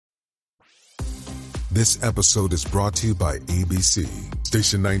This episode is brought to you by ABC.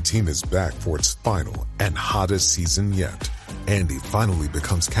 Station 19 is back for its final and hottest season yet. Andy finally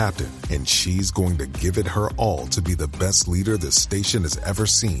becomes captain, and she's going to give it her all to be the best leader the station has ever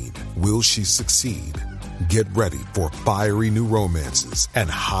seen. Will she succeed? Get ready for fiery new romances and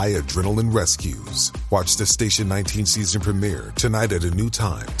high adrenaline rescues. Watch the Station 19 season premiere tonight at a new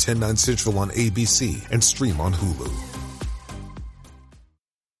time, 10/9 Central on ABC, and stream on Hulu.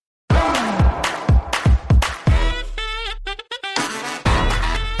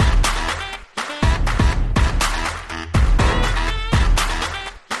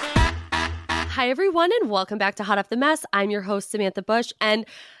 Hi, everyone, and welcome back to Hot Off the Mess. I'm your host, Samantha Bush, and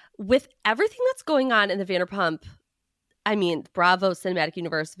with everything that's going on in the Vanderpump, Bravo Cinematic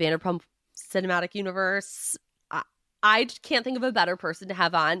Universe, Vanderpump Cinematic Universe, I can't think of a better person to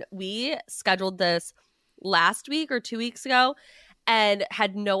have on. We scheduled this last week or 2 weeks ago and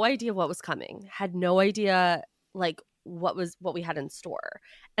had no idea what was coming, had no idea, what we had in store.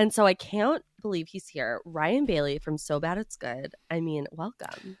 And so I can't believe he's here. Ryan Bailey from So Bad It's Good.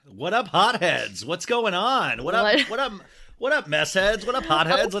 Welcome. What up, hotheads? What's going on? What up, mess heads? What up,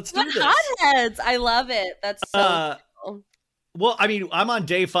 hotheads? Let's do this. Hotheads. I love it. That's so cool. Well, I'm on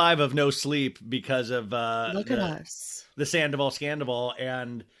day 5 of no sleep because of Look at us. The SCANDOVAL,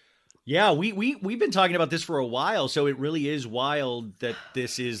 and yeah, we've been talking about this for a while, so it really is wild that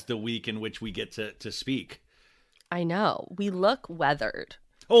this is the week in which we get to speak. I know. We look weathered.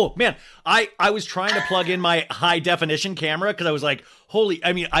 Oh, man. I was trying to plug in my high definition camera because I was like,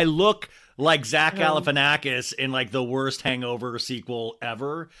 I look like Zach Galifianakis in the worst Hangover sequel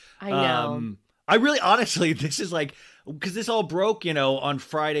ever. I know. I really, honestly, this is because this all broke, on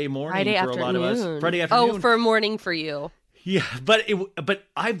Friday morning for a lot of us. Friday afternoon. Oh, for a morning for you. Yeah, but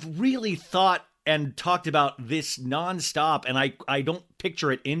I've really thought and talked about this nonstop, and I don't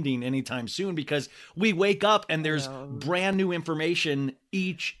picture it ending anytime soon because we wake up and there's brand new information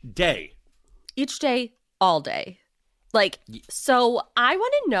each day. Each day, all day. So I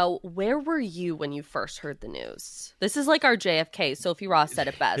want to know, where were you when you first heard the news? This is like our JFK. Sophie Ross said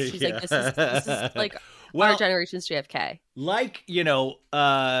it best. She's like, this is our generation's JFK. Like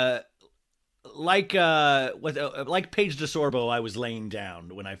Paige DeSorbo, I was laying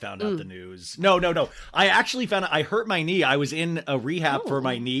down when I found out the news. No. I actually found out I hurt my knee. I was in a rehab for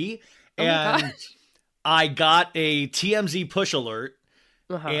my knee, and I got a TMZ push alert.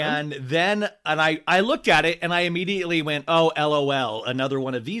 And then I looked at it and I immediately went, oh, LOL, another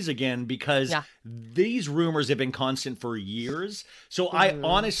one of these again, because these rumors have been constant for years. So I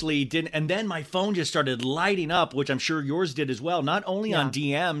honestly didn't. And then my phone just started lighting up, which I'm sure yours did as well, not only on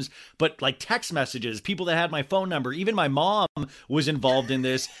DMs, but text messages, people that had my phone number. Even my mom was involved in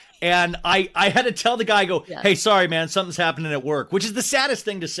this. And I had to tell the guy, hey, sorry, man, something's happening at work, which is the saddest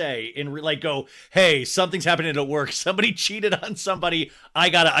thing to say. Hey, something's happening at work. Somebody cheated on somebody. I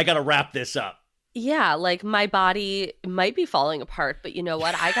gotta wrap this up. Yeah, my body might be falling apart, but you know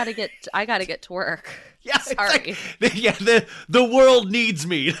what? I gotta get to work. Yeah, sorry. The world needs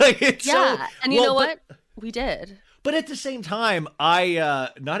me. And you know what? We did. But at the same time, I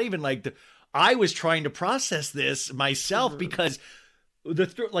was trying to process this myself because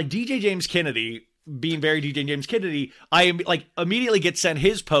DJ James Kennedy, being very DJ James Kennedy, I immediately get sent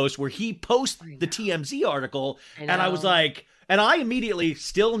his post where he posts the TMZ article, and I was like, and I immediately,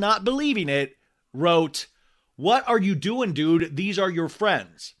 still not believing it, wrote, "What are you doing, dude? These are your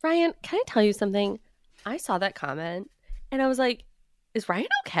friends." Ryan, can I tell you something? I saw that comment and I was like, is Ryan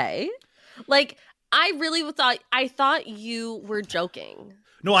okay? I really thought you were joking.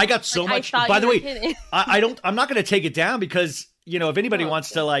 No, I got so much. By the way, I'm not going to take it down because, if anybody wants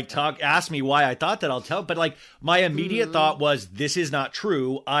to ask me why I thought that, I'll tell. But my immediate thought was, this is not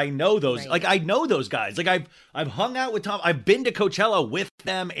true. I know those. Right. I know those guys. I've hung out with Tom. I've been to Coachella with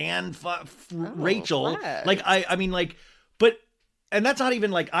them and Rachel. What? But that's not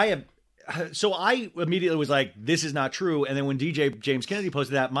even I have. So I immediately was like, this is not true. And then when DJ James Kennedy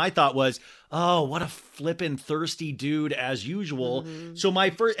posted that, my thought was, oh, what a flippin' thirsty dude as usual. So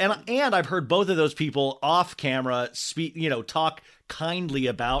my first, and I've heard both of those people off camera speak, talk kindly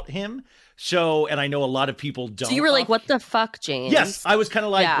about him. So, and I know a lot of people don't. So you were like, what the fuck, James? Yes. I was kind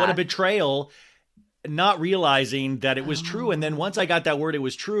of like, what a betrayal. Not realizing that it was true. And then once I got that word, it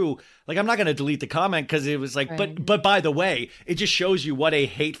was true. I'm not going to delete the comment because it was but by the way, it just shows you what a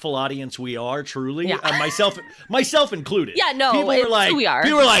hateful audience we are, truly. Yeah. Myself included. Yeah, no, people were like, who we are.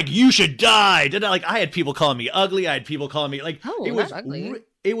 People were like, you should die. I had people calling me ugly. I had people calling me it was ugly.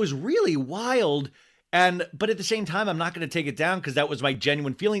 It was really wild. But at the same time, I'm not going to take it down because that was my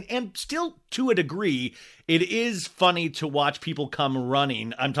genuine feeling. And still, to a degree, it is funny to watch people come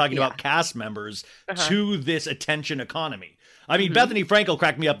running. I'm talking about cast members to this attention economy. I mean, Bethany Frankel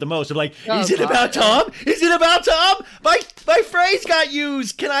cracked me up the most. I'm like, is it about Tom? Is it about Tom? My phrase got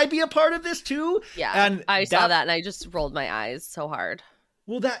used. Can I be a part of this too? Yeah, and I saw that and I just rolled my eyes so hard.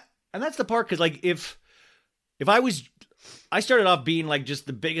 Well, that's the part, because like if I started off being like just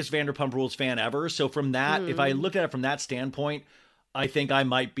the biggest Vanderpump Rules fan ever. So from that, if I look at it from that standpoint, I think I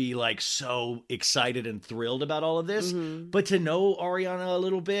might be like so excited and thrilled about all of this. But to know Ariana a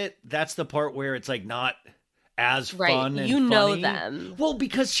little bit, that's the part where it's like not as fun and you funny. know them. Well,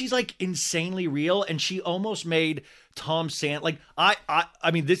 because she's like insanely real, and she almost made Tom Sand like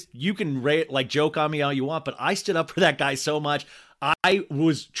I mean, this, you can like joke on me all you want, but I stood up for that guy so much. I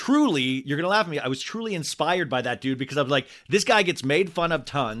was truly, you're going to laugh at me, I was truly inspired by that dude, because I was like, this guy gets made fun of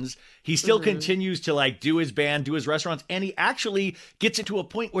tons. He still continues to like do his band, do his restaurants, and he actually gets it to a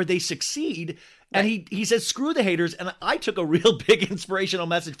point where they succeed. And he says, screw the haters. And I took a real big inspirational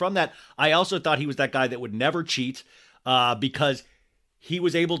message from that. I also thought he was that guy that would never cheat, because he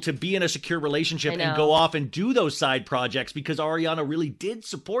was able to be in a secure relationship and go off and do those side projects because Ariana really did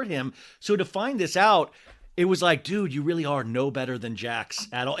support him. So to find this out, it was like, dude, you really are no better than Jax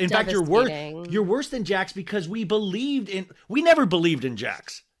at all. In fact, you're worse than Jax, because we never believed in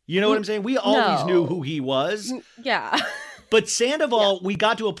Jax. You know what I'm saying? We always knew who he was. Yeah. But Sandoval, we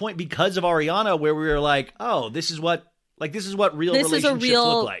got to a point because of Ariana where we were like, oh, this is what real relationships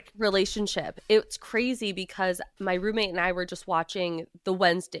look like. Relationship. It's crazy because my roommate and I were just watching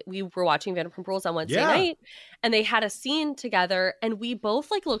we were watching Vanderpump Rules on Wednesday night, and they had a scene together, and we both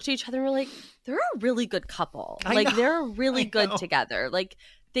like looked at each other and were like, they're a really good couple. They're really good together. Like,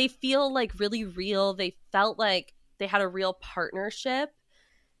 they feel like really real. They felt like they had a real partnership.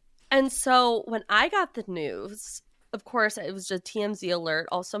 And so when I got the news, of course, it was just TMZ alert.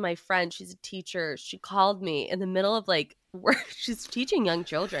 Also, my friend, she's a teacher. She called me in the middle of like where she's teaching young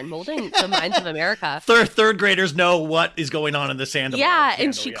children, molding the minds of America. Third graders know what is going on in the Sandoval. Yeah,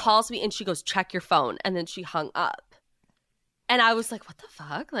 and she calls me and she goes, check your phone. And then she hung up. And I was like, what the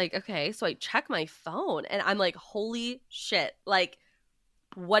fuck? Like, okay. So I check my phone and I'm like, holy shit. Like,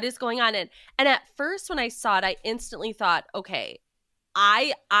 what is going on? And at first when I saw it, I instantly thought, okay,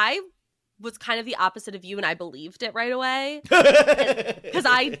 I was kind of the opposite of you, and I believed it right away because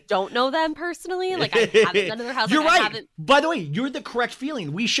I don't know them personally. Like, I haven't been to their house. You're right. By the way, you're the correct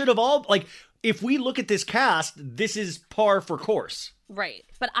feeling. We should have all, like, if we look at this cast, this is par for course. Right.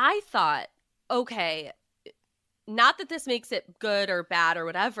 But I thought, okay, not that this makes it good or bad or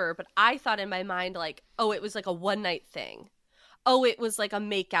whatever, but I thought in my mind, like, oh, it was like a one night thing. Oh, it was like a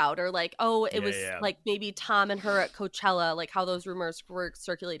makeout, or like, oh, it was like maybe Tom and her at Coachella, like how those rumors were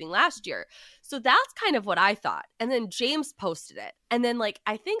circulating last year. So that's kind of what I thought. And then James posted it. And then like,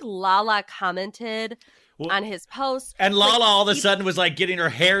 I think Lala commented on his post. And Lala all of a sudden was like getting her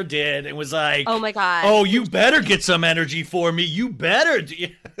hair did and was like, oh my God. Oh, you better get some energy for me. You better.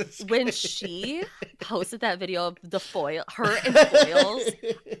 When she posted that video of her in foils,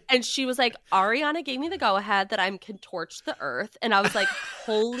 and she was like, Ariana gave me the go ahead that I can torch the earth. And I was like,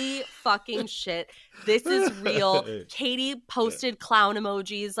 holy fucking shit. This is real. Katie posted clown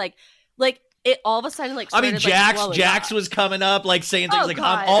emojis. Like it all of a sudden like started, Jax was coming up like saying things like,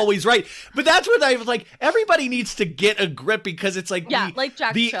 God, I'm always right. But that's what I was like, everybody needs to get a grip, because it's like like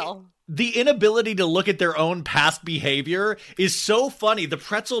Jax chill. The inability to look at their own past behavior is so funny. The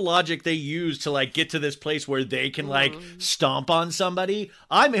pretzel logic they use to like get to this place where they can like stomp on somebody.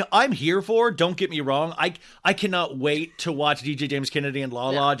 I'm here for. Don't get me wrong. I cannot wait to watch DJ James Kennedy and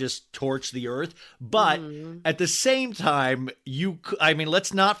Lala just torch the earth. But at the same time,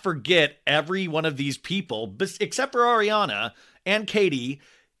 let's not forget every one of these people, except for Ariana and Katie,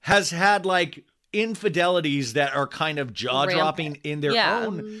 has had like infidelities that are kind of jaw-dropping in their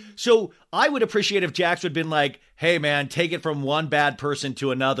own. So I would appreciate if Jax would have been like, hey man, take it from one bad person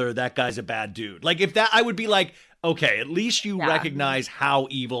to another. That guy's a bad dude. Like, if that, I would be like, okay, at least you recognize how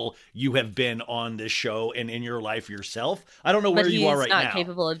evil you have been on this show and in your life yourself. I don't know where you are right now. He's not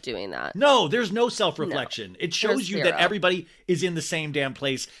capable of doing that. No, there's no self-reflection. It shows you that everybody is in the same damn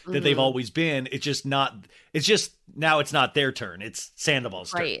place that they've always been. It's just now it's not their turn. It's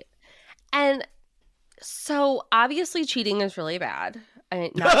Sandoval's turn. Right. And so obviously cheating is really bad. I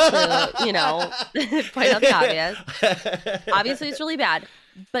mean, not to, point out the obvious. Obviously it's really bad.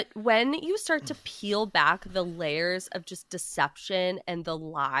 But when you start to peel back the layers of just deception and the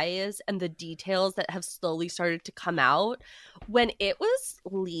lies and the details that have slowly started to come out, when it was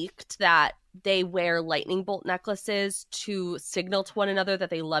leaked that they wear lightning bolt necklaces to signal to one another that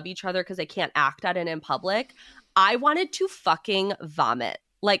they love each other because they can't act at it in public. I wanted to fucking vomit.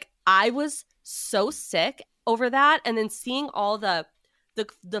 Like, I was so sick over that. And then seeing all the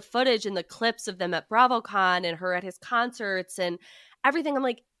footage and the clips of them at BravoCon and her at his concerts and everything, I'm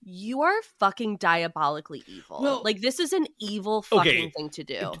like, you are fucking diabolically evil. Well, like, this is an evil fucking thing to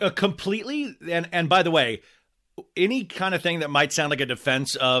do. Completely. And by the way, any kind of thing that might sound like a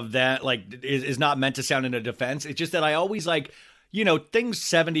defense of that, like, is not meant to sound in a defense. It's just that I always like, you know, things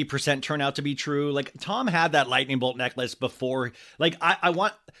 70% turn out to be true. Like, Tom had that lightning bolt necklace before. Like,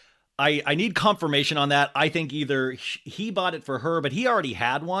 I need confirmation on that. I think either he bought it for her, but he already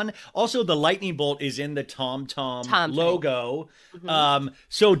had one. Also, the lightning bolt is in the Tom logo. Mm-hmm.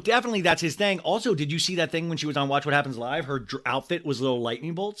 So definitely that's his thing. Also, did you see that thing when she was on Watch What Happens Live? Her outfit was little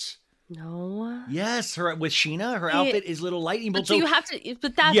lightning bolts. No. Yes, her with Sheena, her outfit is little lightning bolts. But so you have to.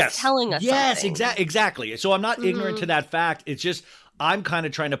 But that's telling us. Yes, something. Exactly. So I'm not ignorant to that fact. It's just I'm kind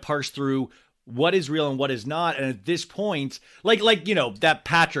of trying to parse through what is real and what is not. And at this point, like you know, that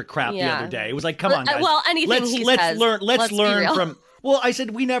Patrick crap the other day, it was like, come on, guys. Well, anything let's learn from. Well, I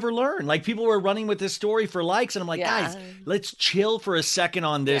said we never learn. Like, people were running with this story for likes, and I'm like, guys, let's chill for a second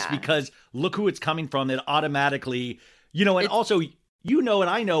on this because look who it's coming from. It automatically, you know, and also. You know, and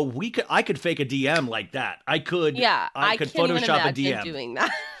I know I could fake a DM like that. I could Photoshop a DM doing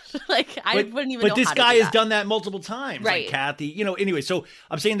that. I wouldn't even know. But this how guy to do has done that multiple times. Right. Like Kathy, you know, anyway, so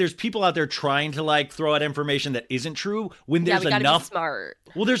I'm saying there's people out there trying to like throw out information that isn't true when there's enough. Be smart.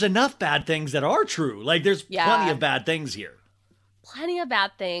 Well, there's enough bad things that are true. Like, there's plenty of bad things here. Plenty of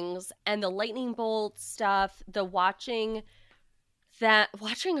bad things. And the lightning bolt stuff, watching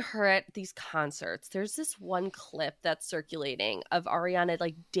her at these concerts, there's this one clip that's circulating of Ariana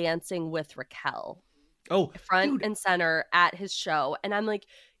like dancing with Raquel. Front and center at his show. And I'm like,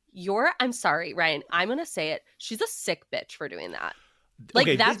 I'm sorry, Ryan, I'm going to say it. She's a sick bitch for doing that. Like,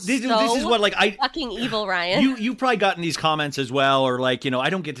 okay, this is what, like, fucking evil, Ryan. You've probably gotten these comments as well, or like, you know, I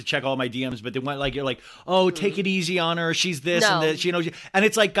don't get to check all my DMs, but they went like, you're like, oh, take it easy on her. She's this and this, you know. And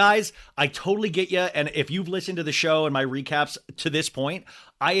it's like, guys, I totally get you. And if you've listened to the show and my recaps to this point,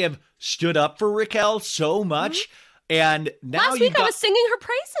 I have stood up for Raquel so much. Mm-hmm. And now last week I was singing her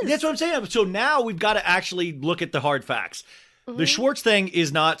praises. That's what I'm saying. So now we've got to actually look at the hard facts. The Schwartz thing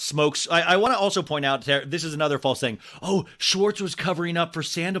is not smokes. I want to also point out, this is another false thing. Oh, Schwartz was covering up for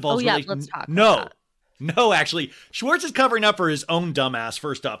Sandoval's. Oh, yeah, let's talk. No, actually, Schwartz is covering up for his own dumbass,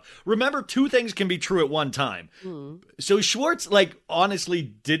 first off. Remember, two things can be true at one time. So Schwartz, like, honestly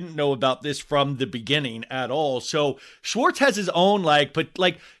didn't know about this from the beginning at all. So Schwartz has his own,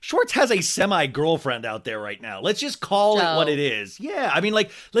 Schwartz has a semi-girlfriend out there right now. Let's just call it what it is. Yeah, I mean,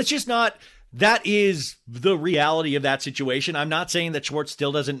 like, let's just not... That is the reality of that situation. I'm not saying that Schwartz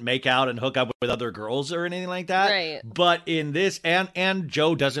still doesn't make out and hook up with other girls or anything like that. Right. But in this, and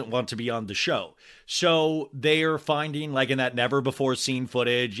Joe doesn't want to be on the show. So they are finding, like, in that never before seen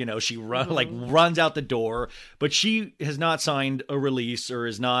footage, you know, she runs out the door, but she has not signed a release or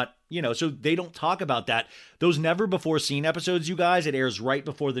is not, you know, so they don't talk about that. Those never before seen episodes, you guys, it airs right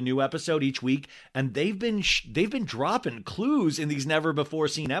before the new episode each week. And they've been dropping clues in these never before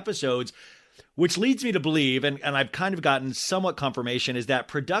seen episodes, which leads me to believe, and I've kind of gotten somewhat confirmation, is that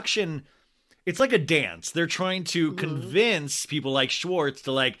production, it's like a dance. They're trying to convince people like Schwartz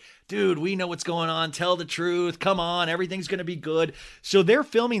to, like, dude, we know what's going on. Tell the truth. Come on. Everything's going to be good. So they're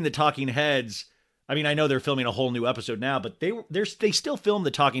filming the talking heads. I mean, I know they're filming a whole new episode now, but they still film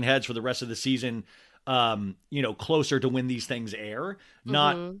the talking heads for the rest of the season, you know, closer to when these things air.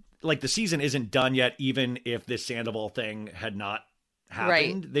 Not like the season isn't done yet, even if this Sandoval thing had not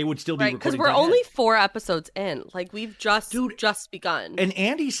happened, they would still be recording. Because we're only 4 episodes in. Like, we've just begun. And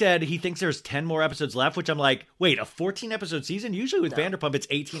Andy said he thinks there's 10 more episodes left, which I'm like, wait, a 14 episode season? Usually with Vanderpump it's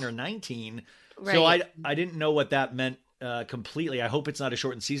 18 or 19. Right. So I didn't know what that meant completely. I hope it's not a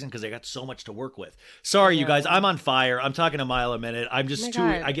shortened season because they got so much to work with. Sorry, you guys, I'm on fire. I'm talking a mile a minute. I'm just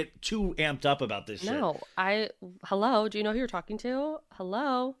I get too amped up about this shit. Hello, do you know who you're talking to?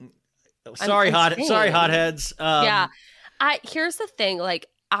 Hello. Sorry, hotheads. Yeah. Here's the thing, like,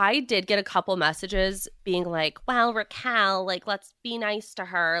 I did get a couple messages being like, well, Raquel, like, let's be nice to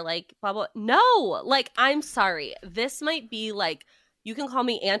her, like, blah, blah. No, like, I'm sorry. This might be, like, you can call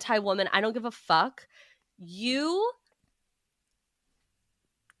me anti-woman. I don't give a fuck. You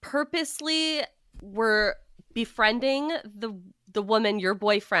purposely were befriending the woman your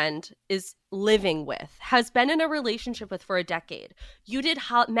boyfriend is living with, has been in a relationship with for a decade. You did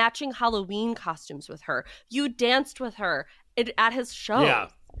matching Halloween costumes with her. You danced with her at his show.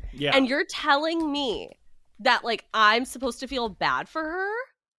 Yeah. And you're telling me that, like, I'm supposed to feel bad for her?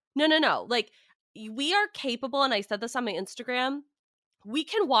 No. Like, we are capable, and I said this on my Instagram, we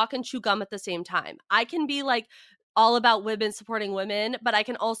can walk and chew gum at the same time. I can be like all about women supporting women, but I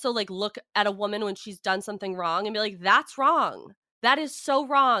can also like look at a woman when she's done something wrong and be like, that's wrong. That is so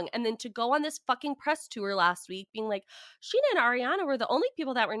wrong. And then to go on this fucking press tour last week being like, Sheena and Ariana were the only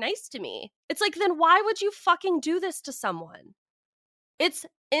people that were nice to me. It's like, then why would you fucking do this to someone? It's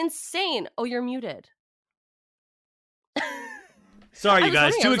insane. Oh, you're muted. Sorry, you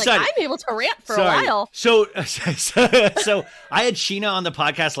guys. Too excited. I'm able to rant for a while. So I had Sheena on the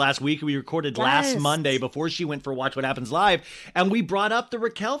podcast last week. We recorded last Monday before she went for Watch What Happens Live. And we brought up the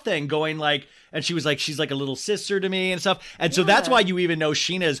Raquel thing going like, and she was like, she's like a little sister to me and stuff. And so that's why you even know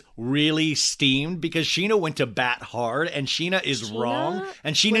Sheena's really steamed, because Sheena went to bat hard and Sheena is wrong.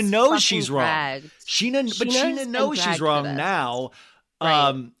 And Sheena knows she's wrong. Sheena knows she's wrong now.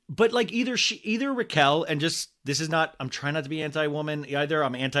 Right. But like either Raquel, and just, this is not, I'm trying not to be anti-woman either.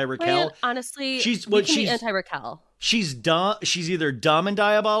 I'm anti-Raquel. Honestly, she's anti-Raquel. She's dumb. She's either dumb and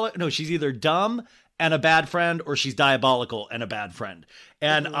diabolical. No, she's either dumb and a bad friend, or she's diabolical and a bad friend.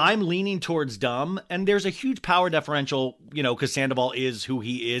 And I'm leaning towards dumb. And there's a huge power differential, you know, because Sandoval is who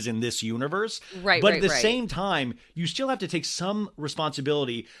he is in this universe. Right. But at the same time, you still have to take some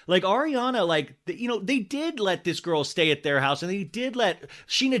responsibility. Like Ariana, like, you know, they did let this girl stay at their house, and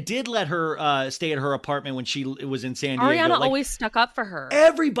Sheena did let her stay at her apartment when she was in San Diego. Ariana always stuck up for her.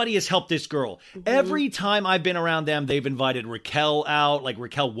 Everybody has helped this girl. Every time I've been around them, they've invited Raquel out. Like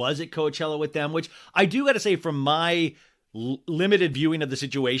Raquel was at Coachella with them, which I do got to say, from my limited viewing of the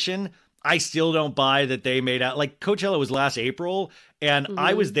situation, I still don't buy that they made out. Like, Coachella was last April, and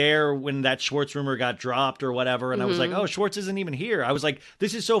I was there when that Schwartz rumor got dropped or whatever, and I was like, oh, Schwartz isn't even here. I was like,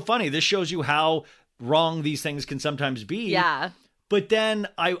 this is so funny. This shows you how wrong these things can sometimes be. Yeah. But then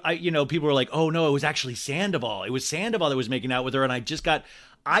I you know, people were like, oh no, it was actually Sandoval. It was Sandoval that was making out with her, and I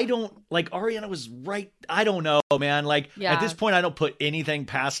don't, like, Ariana was right. I don't know, man. Like, at this point, I don't put anything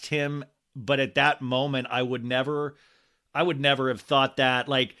past him, but at that moment, I would never have thought that.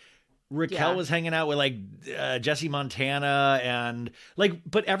 Like, Raquel was hanging out with like Jesse Montana, and like,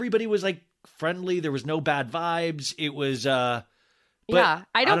 but everybody was like friendly. There was no bad vibes. It was, I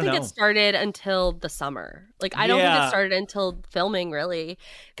don't think it started until the summer. Like, I don't think it started until filming, really.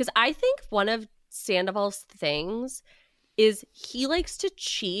 Because I think one of Sandoval's things is he likes to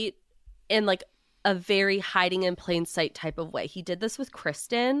cheat in like a very hiding in plain sight type of way. He did this with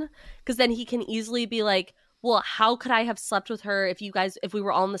Kristen, because then he can easily be like, well, how could I have slept with her if we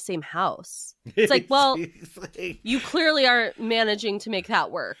were all in the same house? It's like, well, you clearly aren't managing to make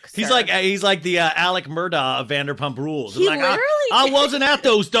that work. Sir. He's like the Alec Murdaugh of Vanderpump Rules. He like, I wasn't at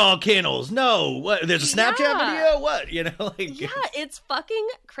those dog kennels. No, what? There's a Snapchat video. What, you know? Like, it's fucking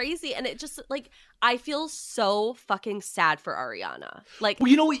crazy, and it just like, I feel so fucking sad for Ariana. Like, well,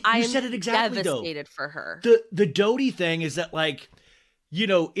 you know what? You said it exactly. Devastated for her. The Dodie thing is that, like, you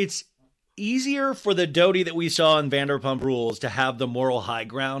know, it's easier for the Dodie that we saw in Vanderpump Rules to have the moral high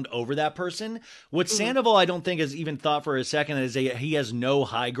ground over that person. What Sandoval, I don't think, has even thought for a second is he has no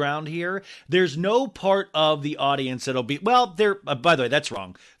high ground here. There's no part of the audience that'll be, well, by the way, that's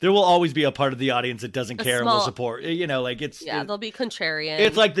wrong. There will always be a part of the audience that doesn't care and will support, you know, like they'll be contrarian.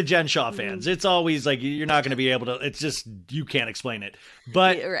 It's like the Jen Shaw fans. It's always like, you're not going to be able to, it's just, you can't explain it.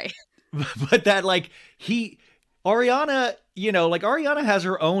 But, right. But that, like, Ariana, you know, like, Ariana has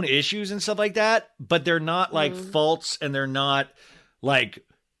her own issues and stuff like that, but they're not like faults, and they're not like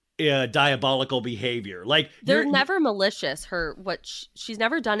diabolical behavior. Like, they're never malicious. She's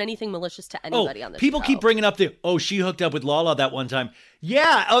never done anything malicious to anybody on this people show. Keep bringing up she hooked up with Lala that one time.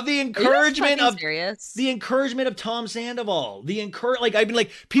 Yeah, of the encouragement of Tom Sandoval.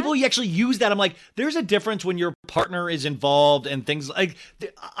 People actually use that. I'm like, there's a difference when your partner is involved and things like.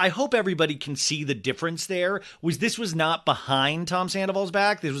 I hope everybody can see the difference there. This was not behind Tom Sandoval's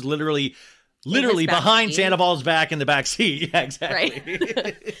back. This was literally behind Sandoval's back in the back seat. Yeah, exactly.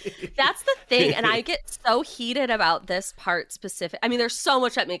 Right. That's the thing. And I get so heated about this part specific. I mean, there's so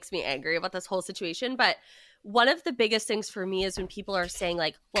much that makes me angry about this whole situation. But one of the biggest things for me is when people are saying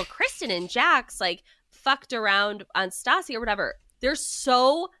like, well, Kristen and Jax like fucked around on Stassi or whatever. There's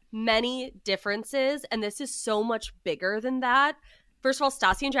so many differences. And this is so much bigger than that. First of all,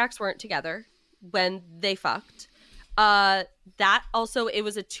 Stassi and Jax weren't together when they fucked. That also, it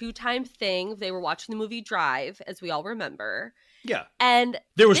was a 2-time thing. They were watching the movie Drive, as we all remember. Yeah. And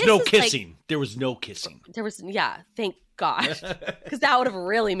there was no kissing. Like, there was no kissing. Thank God. Because that would have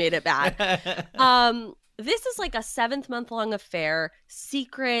really made it bad. this is like a 7-month-long affair,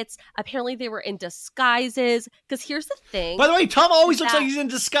 secrets. Apparently they were in disguises. Because here's the thing. By the way, Tom always looks like he's in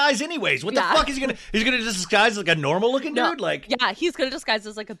disguise anyways. What the fuck is he going to, he's going to disguise like a normal looking dude? Like, yeah, he's going to disguise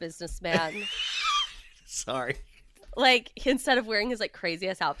as like a businessman. Sorry. Like, instead of wearing his like crazy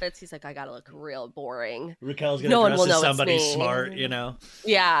ass outfits, he's like, I gotta look real boring. Raquel's gonna dress as somebody smart, you know?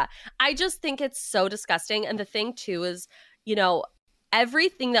 Yeah. I just think it's so disgusting. And the thing too is, you know,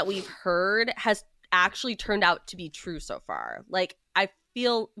 everything that we've heard has actually turned out to be true so far. Like, I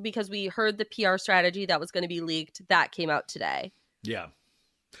feel because we heard the PR strategy that was going to be leaked, that came out today. Yeah.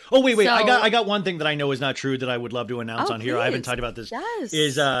 Oh, wait. So, I got one thing that I know is not true that I would love to announce on here. I haven't talked about this. Yes.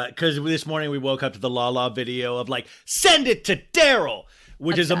 Is because this morning we woke up to the La video of like, send it to Daryl,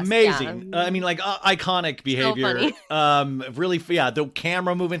 which is amazing. Yeah. I mean, like iconic behavior. So really, yeah, the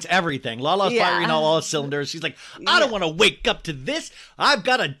camera movements, everything. Lala's firing all cylinders. She's like, I don't want to wake up to this. I've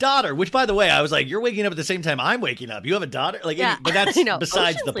got a daughter, which by the way, I was like, you're waking up at the same time I'm waking up. You have a daughter? Like, but that's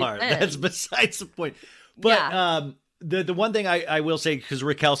besides the part. That's besides the point. But, The one thing I will say, because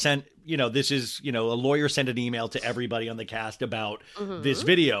Raquel sent, you know, this is, you know, a lawyer sent an email to everybody on the cast about this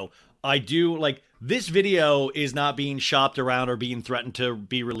video. I do like this video is not being shopped around or being threatened to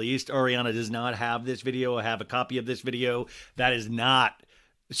be released. Ariana does not have this video. I have a copy of this video. That is not.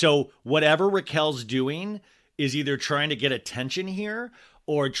 So whatever Raquel's doing is either trying to get attention here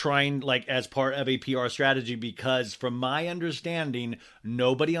or trying like as part of a PR strategy, because from my understanding,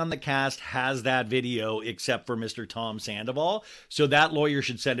 nobody on the cast has that video except for Mr. Tom Sandoval. So that lawyer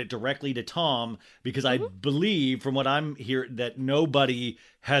should send it directly to Tom, because I believe from what I'm hearing that nobody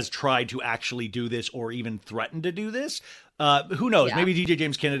has tried to actually do this or even threatened to do this. Who knows? Yeah. Maybe DJ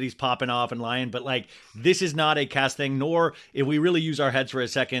James Kennedy's popping off and lying, but like this is not a cast thing, nor if we really use our heads for a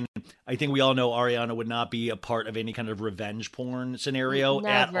second, I think we all know Ariana would not be a part of any kind of revenge porn scenario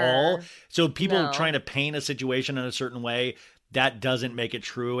at all. So people trying to paint a situation in a certain way, that doesn't make it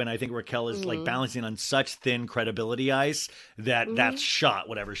true. And I think Raquel is like balancing on such thin credibility ice that that's shot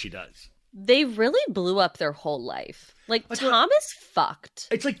whatever she does. They really blew up their whole life. Like, Tom is fucked.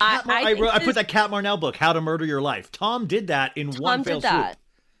 It's like I put that Kat Marnell book, How to Murder Your Life. Tom did that in one fell swoop.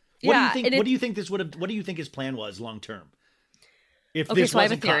 What do you think? What do you think this would have? What do you think his plan was long term? If this I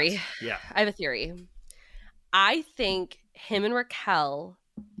have a theory. Caught? Yeah, I have a theory. I think him and Raquel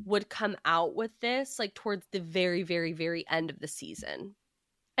would come out with this like towards the very, very, very end of the season,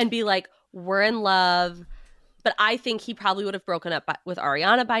 and be like, "We're in love." But I think he probably would have broken up with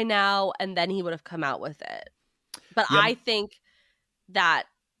Ariana by now, and then he would have come out with it. But I think that,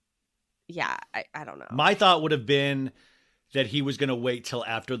 I don't know. My thought would have been that he was going to wait till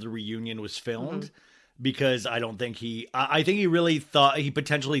after the reunion was filmed, because I don't think I think he really thought, he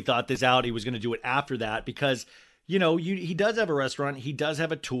potentially thought this out. He was going to do it after that because, you know, he does have a restaurant. He does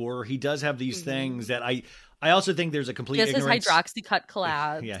have a tour. He does have these things that I also think there's a complete ignorance. His Hydroxycut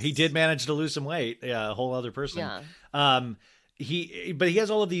collabs. Yeah, he did manage to lose some weight. Yeah, a whole other person. Yeah. But he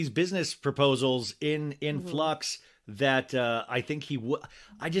has all of these business proposals in flux that I think he would.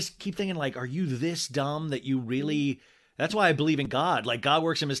 I just keep thinking, like, are you this dumb that you really? That's why I believe in God. Like, God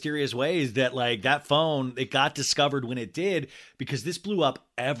works in mysterious ways. That like that phone, it got discovered when it did, because this blew up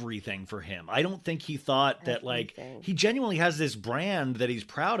everything for him. I don't think he thought that like he genuinely has this brand that he's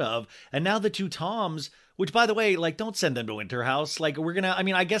proud of, and now the two Toms. Which, by the way, like, don't send them to Winter House. Like,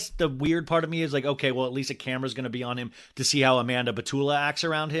 I guess the weird part of me is like, okay, well, at least a camera's going to be on him to see how Amanda Batula acts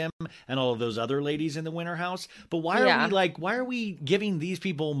around him and all of those other ladies in the Winter House. But why are we giving these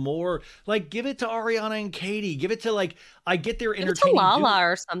people more? Like, give it to Ariana and Katie. Give it to, like, I get their entertaining. Give it to Lala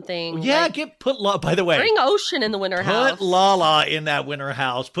or something. Yeah, like, by the way. Bring Ocean in the Winter House. Put Lala in that Winter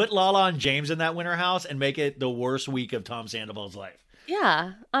House. Put Lala and James in that Winter House and make it the worst week of Tom Sandoval's life.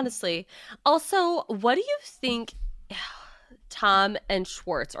 Yeah, honestly. Also, what do you think Tom and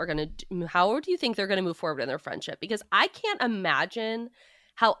Schwartz are going to do? How do you think they're going to move forward in their friendship? Because I can't imagine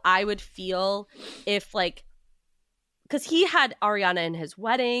how I would feel if, like, because he had Ariana in his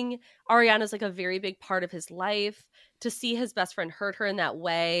wedding. Ariana's like a very big part of his life. To see his best friend hurt her in that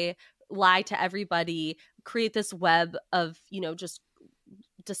way, lie to everybody, create this web of, you know, just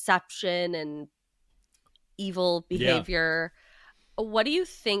deception and evil behavior. Yeah. What do you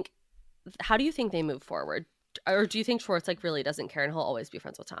think? How do you think they move forward? Or do you think Schwartz like really doesn't care and he'll always be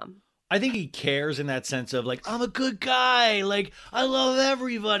friends with Tom? I think he cares in that sense of like, I'm a good guy. Like, I love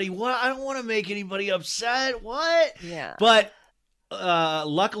everybody. What? I don't want to make anybody upset. What? Yeah. But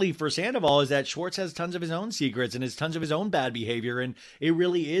luckily for Sandoval is that Schwartz has tons of his own secrets and has tons of his own bad behavior. And it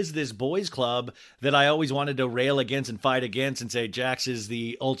really is this boys club that I always wanted to rail against and fight against and say Jax is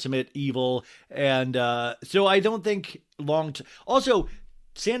the ultimate evil. And so I don't think also,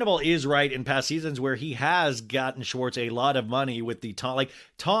 Sandoval is right in past seasons where he has gotten Schwartz a lot of money with the Tom. Like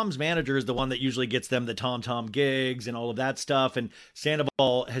Tom's manager is the one that usually gets them the Tom gigs and all of that stuff. And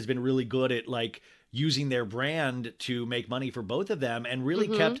Sandoval has been really good at like using their brand to make money for both of them, and really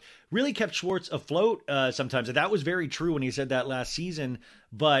kept Schwartz afloat sometimes. And that was very true when he said that last season.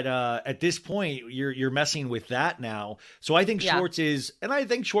 But at this point, you're messing with that now. So I think Schwartz is, and I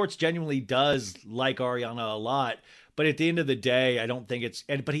think Schwartz genuinely does like Ariana a lot. But at the end of the day, I don't think it's,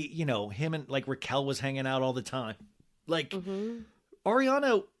 but he, you know, him and like Raquel was hanging out all the time. Like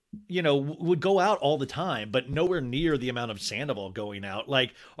Ariana, you know, would go out all the time, but nowhere near the amount of Sandoval going out.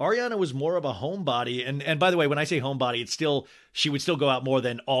 Like Ariana was more of a homebody. And by the way, when I say homebody, it's still, she would still go out more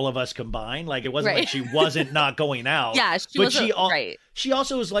than all of us combined. Like it wasn't like she wasn't not going out. Yeah, she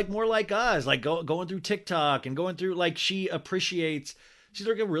also was like more like us, like going through TikTok and going through, like she appreciates, she's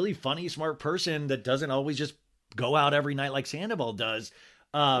like a really funny, smart person that doesn't always just go out every night like Sandoval does.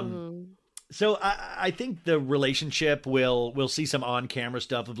 So I think the relationship we'll see some on-camera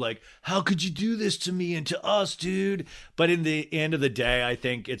stuff of like, how could you do this to me and to us, dude? But in the end of the day, I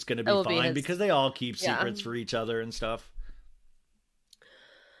think it's going to be fine because they all keep secrets for each other and stuff.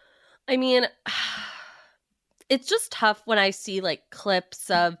 I mean, it's just tough when I see like clips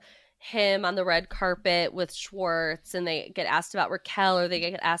of him on the red carpet with Schwartz and they get asked about Raquel, or they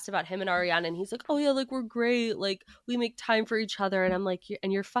get asked about him and Ariana, and he's like, oh yeah, like we're great, like we make time for each other. And I'm like,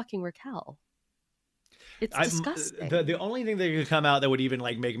 you're fucking Raquel. It's disgusting. The only thing that could come out that would even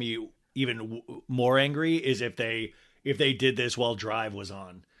like make me even more angry is if they did this while Drive was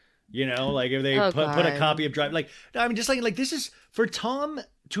on, you know, like if they put a copy of Drive, like, I mean, just like this is for Tom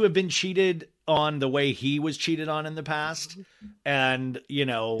to have been cheated on the way he was cheated on in the past. And, you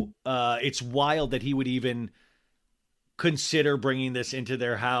know, it's wild that he would even consider bringing this into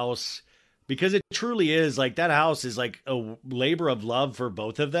their house, because it truly is like that house is like a labor of love for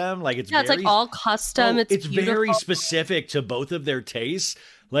both of them. Like it's like all custom. It's very specific to both of their tastes.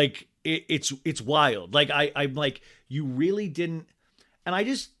 Like it's wild. Like I'm like, you really didn't.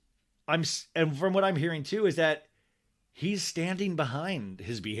 And and from what I'm hearing too, is that he's standing behind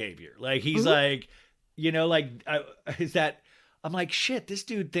his behavior. Like he's like, you know, like I'm like, shit, this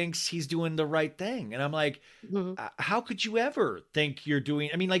dude thinks he's doing the right thing. And I'm like, how could you ever think you're doing,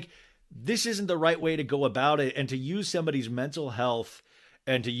 I mean, like, this isn't the right way to go about it. And to use somebody's mental health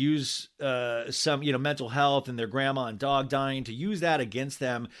and to use some, you know, mental health and their grandma and dog dying, to use that against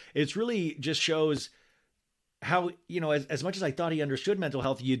them, it's really just shows how, you know, as much as I thought he understood mental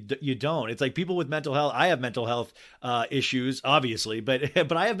health, you don't. It's like people with mental health. I have mental health issues, obviously, but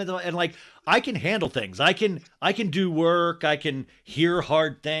I have mental, and like I can handle things. I can do work. I can hear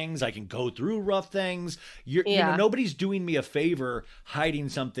hard things. I can go through rough things. You know, nobody's doing me a favor hiding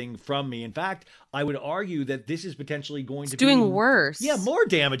something from me. In fact, I would argue that this is potentially going to be doing worse. Yeah, more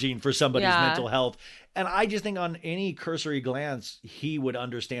damaging for somebody's mental health. And I just think on any cursory glance, he would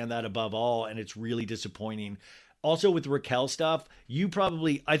understand that above all. And it's really disappointing. Also with Raquel stuff,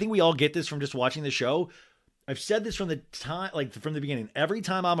 I think we all get this from just watching the show. I've said this from the time, like from the beginning. Every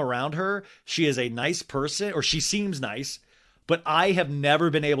time I'm around her, she is a nice person, or she seems nice, but I have never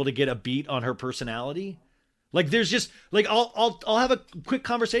been able to get a beat on her personality. Like there's just like, I'll have a quick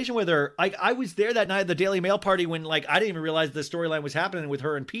conversation with her. I was there that night at the Daily Mail party when like, I didn't even realize the storyline was happening with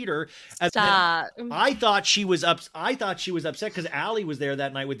her and Peter. Stop. I thought she was upset because Allie was there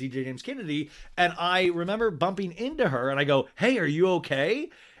that night with DJ James Kennedy. And I remember bumping into her and I go, hey, are you okay?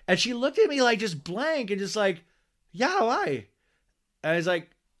 And she looked at me like just blank and just like, yeah, why? And I was like,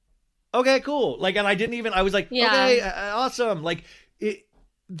 okay, cool. Like, and I was like, okay, awesome. Like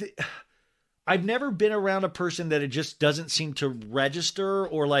I've never been around a person that it just doesn't seem to register,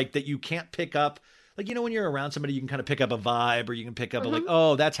 or like that you can't pick up. Like, you know, when you're around somebody, you can kind of pick up a vibe, or you can pick up like,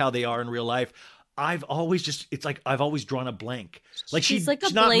 oh, that's how they are in real life. I've always drawn a blank. Like she's like a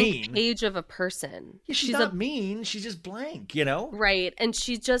blank page of a person. Yeah, she's not mean. She's just blank, you know? Right. And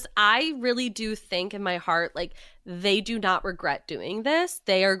I really do think in my heart, like they do not regret doing this.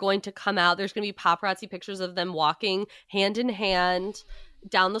 They are going to come out. There's going to be paparazzi pictures of them walking hand in hand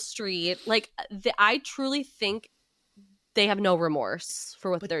down the street. Like I truly think they have no remorse for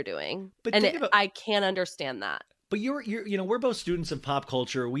what they're doing. I can't understand that. But you know, we're both students of pop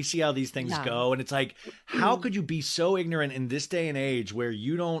culture. We see how these things go. And it's like, how could you be so ignorant in this day and age where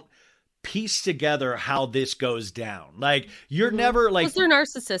you don't piece together how this goes down? Like you're never like, because they're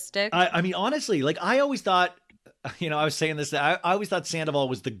narcissistic. I mean, honestly, like I always thought, you know, I was saying this, I always thought Sandoval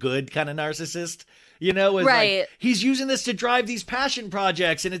was the good kind of narcissist. You know, was like, he's using this to drive these passion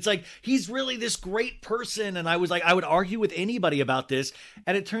projects. And it's like, he's really this great person. And I was like, I would argue with anybody about this.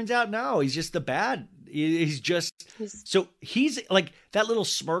 And it turns out, no, he's just the bad. He's just So he's like that little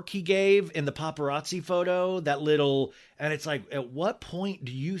smirk he gave in the paparazzi photo, that little, and it's like, at what point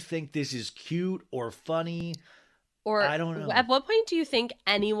do you think this is cute or funny? Or I don't know. At what point do you think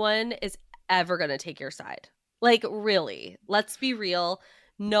anyone is ever going to take your side? Like, really, let's be real.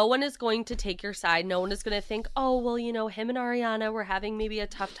 No one is going to take your side. No one is going to think, oh, well, you know, him and Ariana were having maybe a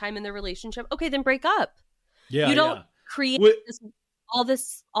tough time in their relationship. Okay, then break up. Yeah, you don't create all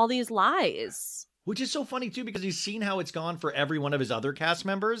these lies. Which is so funny, too, because he's seen how it's gone for every one of his other cast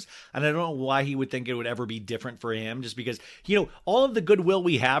members. And I don't know why he would think it would ever be different for him, just because, you know, all of the goodwill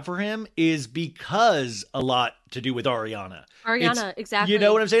we have for him is because a lot to do with Ariana. Exactly. You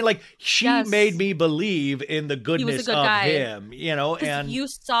know what I'm saying? Like, she made me believe in the goodness of him, you know? And you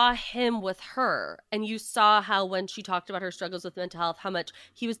saw him with her, and you saw how when she talked about her struggles with mental health, how much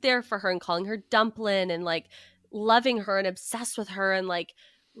he was there for her and calling her dumpling and, like, loving her and obsessed with her and, like,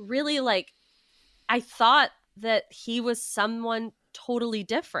 really, like, I thought that he was someone totally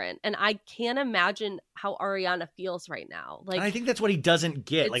different, and I can't imagine how Ariana feels right now. Like, and I think that's what he doesn't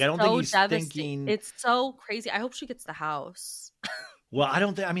get. Like, I don't think he's thinking. It's so crazy. I hope she gets the house. Well, I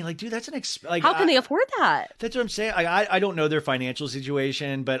don't think. I mean, like, dude, that's an like. How can they afford that? That's what I'm saying. I don't know their financial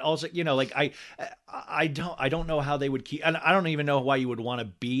situation, but also, you know, like I don't know how they would keep. And I don't even know why you would want to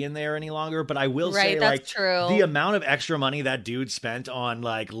be in there any longer. But I will say, that's like, true. The amount of extra money that dude spent on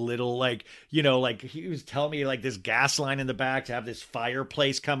like little, like, you know, like he was telling me like this gas line in the back to have this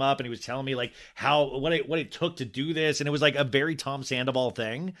fireplace come up, and he was telling me like what it took to do this, and it was like a very Tom Sandoval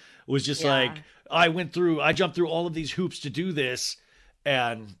thing. It was just like I jumped through all of these hoops to do this.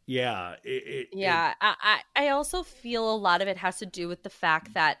 And I also feel a lot of it has to do with the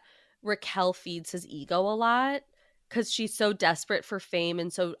fact that Raquel feeds his ego a lot because she's so desperate for fame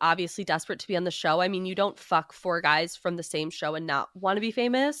and so obviously desperate to be on the show. I mean, you don't fuck 4 guys from the same show and not want to be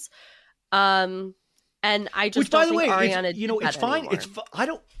famous. And I just don't think Ariana. It's fine. Anymore. I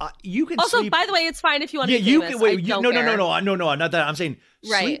don't. You can also, sleep. by the way, it's fine if you want to be you famous. can wait. No, not that. I'm saying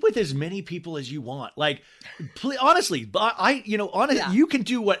sleep with as many people as you want. Like, honestly, you can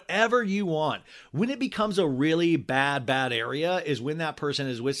do whatever you want. When it becomes a really bad area is when that person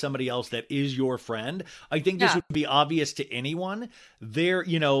is with somebody else that is your friend. I think this would be obvious to anyone. There,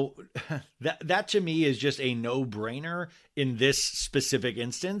 you know, that to me is just a no-brainer in this specific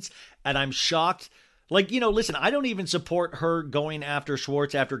instance, and I'm shocked. Like, you know, listen, I don't even support her going after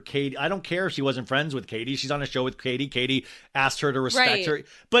Schwartz after Katie. I don't care if she wasn't friends with Katie. She's on a show with Katie. Katie asked her to respect her.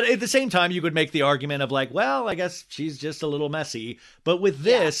 But at the same time, you could make the argument of like, well, I guess she's just a little messy. But with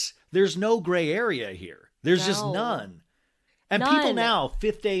this, there's no gray area here. There's just none. And people now,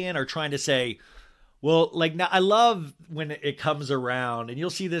 5th day in, are trying to say, well, like, now I love when it comes around, and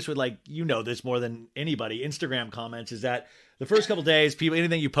you'll see this with, like, you know this more than anybody, Instagram comments, is that the first couple days, people,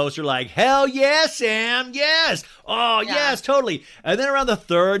 anything you post are like, hell yes, Sam, yes. Oh, yes, totally. And then around the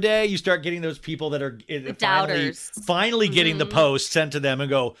 3rd day, you start getting those people that are finally getting the post sent to them and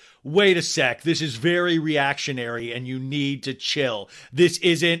go, wait a sec, this is very reactionary and you need to chill. This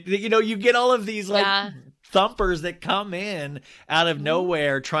isn't, you know, you get all of these like thumpers that come in out of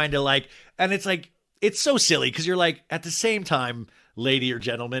nowhere trying to like, and it's like, it's so silly because you're like, at the same time, lady or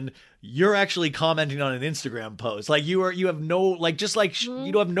gentleman, you're actually commenting on an Instagram post. Like you have no, like, just like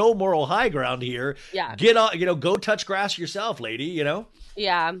you don't have no moral high ground here. Yeah. Get on, you know, go touch grass yourself, lady, you know?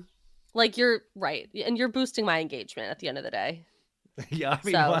 Yeah. Like you're right. And you're boosting my engagement at the end of the day. Yeah.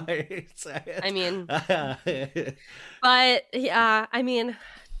 I mean, but yeah, I mean,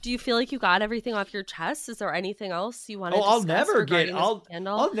 do you feel like you got everything off your chest? Is there anything else you want to discuss? I'll never get.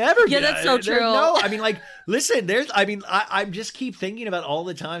 Yeah, that's so true. No, I mean, like, listen, I just keep thinking about all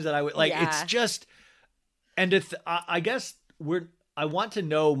the times that I would like. It's just, and I guess I want to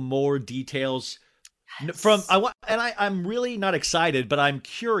know more details from. I'm really not excited, but I'm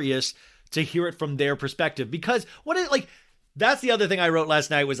curious to hear it from their perspective because that's the other thing I wrote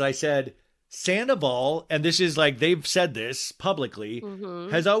last night was I said, Sandoval, and this is like, they've said this publicly,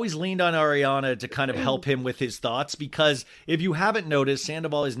 has always leaned on Ariana to kind of help him with his thoughts because if you haven't noticed,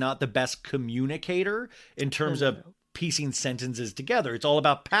 Sandoval is not the best communicator in terms of piecing sentences together. It's all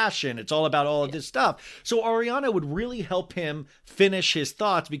about passion. It's all about all of this stuff. So Ariana would really help him finish his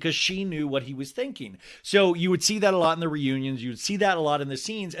thoughts because she knew what he was thinking. So you would see that a lot in the reunions. You would see that a lot in the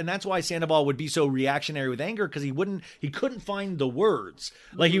scenes. And that's why Sandoval would be so reactionary with anger because he couldn't find the words.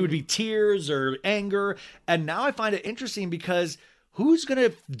 Like he would be tears or anger. And now I find it interesting because who's going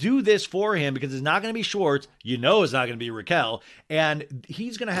to do this for him? Because it's not going to be Schwartz. You know it's not going to be Raquel. And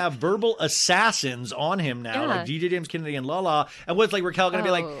he's going to have verbal assassins on him now, like DJ James Kennedy and Lala. And what's like Raquel going to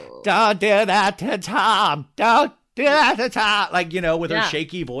be like, don't do that to Tom. Don't do that to Tom. Like, you know, with her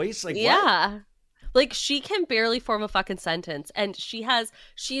shaky voice. Like, what? Like, she can barely form a fucking sentence. And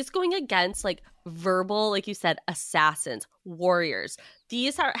she's going against, like, verbal, like you said, assassins, warriors.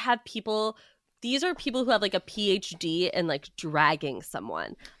 These are people who have, like, a PhD in, like, dragging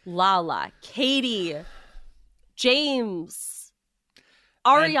someone. Lala, Katie, James.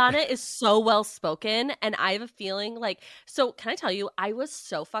 Ariana is so well spoken, and I have a feeling, like, so can I tell you, I was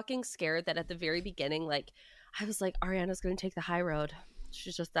so fucking scared that at the very beginning, like, I was like, Ariana's going to take the high road.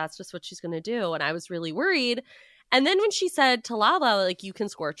 That's just what she's going to do. And I was really worried. And then when she said to Lala, like, you can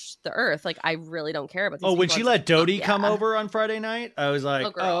scorch the earth, like, I really don't care about these people. When she let Dodie come over on Friday night, I was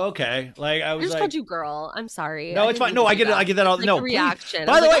like, oh okay. Like, I just called you girl. I'm sorry. No, it's fine. No, I get that all. Like, no, reaction.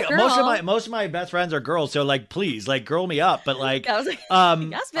 By the way, most of my best friends are girls, so, like, please, like, girl me up. But, like, I was like,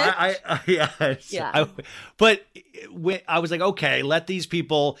 yes, bitch. Yeah. But I was like, okay, let these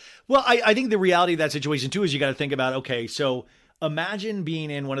people. Well, I think the reality of that situation too is you got to think about, okay, so imagine being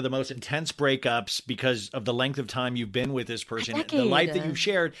in one of the most intense breakups because of the length of time you've been with this person, the life that you've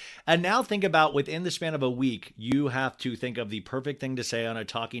shared. And now think about within the span of a week, you have to think of the perfect thing to say on a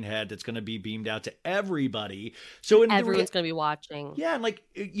talking head that's going to be beamed out to everybody. So everyone's going to be watching. Yeah. And, like,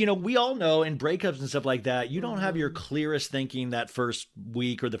 you know, we all know in breakups and stuff like that, you don't have your clearest thinking that first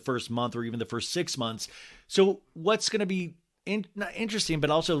week or the first month or even the first 6 months. So what's going to be not interesting,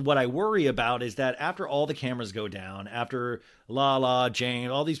 but also what I worry about is that after all the cameras go down, after Lala, Jane,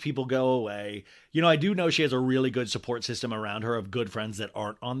 all these people go away, you know, I do know she has a really good support system around her of good friends that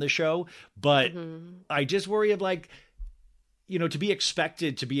aren't on the show, but I just worry of, like, you know, to be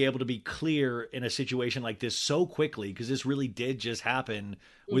expected to be able to be clear in a situation like this so quickly, because this really did just happen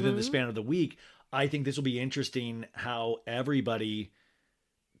within the span of the week. I think this will be interesting how everybody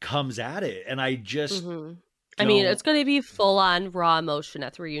comes at it. And I just... I mean, it's going to be full-on raw emotion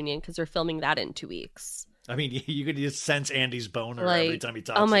at the reunion because they're filming that in 2 weeks. I mean, you could just sense Andy's boner every time he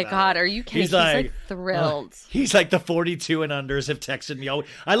talks about it. Oh my God, are you kidding? He's like thrilled. He's like, the 42 and unders have texted me.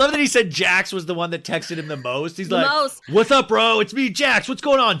 I love that he said Jax was the one that texted him the most. He's like, what's up, bro? It's me, Jax. What's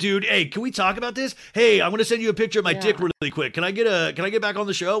going on, dude? Hey, can we talk about this? Hey, I'm going to send you a picture of my dick really quick. Can I get back on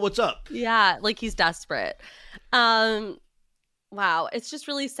the show? What's up? Yeah, like he's desperate. Wow, it's just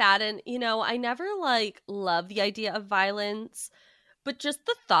really sad. And, you know, I never, like, love the idea of violence, but just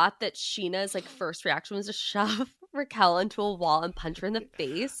the thought that Sheena's, like, first reaction was to shove Raquel into a wall and punch her in the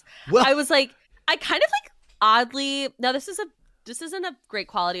face. Well, I was like, I kind of, like, oddly, now this isn't a great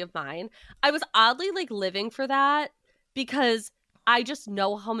quality of mine. I was oddly, like, living for that because I just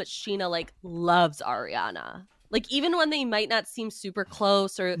know how much Sheena, like, loves Ariana. Like, even when they might not seem super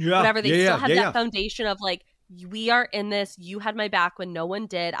close or whatever, they still have that foundation of, like, we are in this. You had my back when no one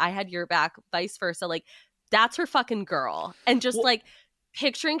did. I had your back, vice versa. Like, that's her fucking girl. And just like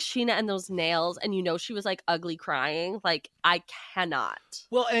picturing Sheena and those nails, and you know she was like ugly crying. Like, I cannot.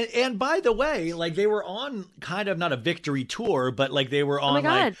 Well, and by the way, like, they were on kind of not a victory tour, but like they were on. Oh my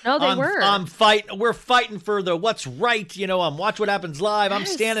God, no, they were. We're fighting for the what's right. You know, Watch What Happens Live. I'm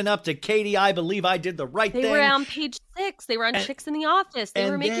standing up to Katie. I believe I did the right thing. They were on page 6. They were on Chicks in the Office. They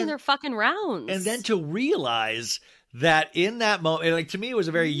were making their fucking rounds. And then to realize that in that moment, like, to me, it was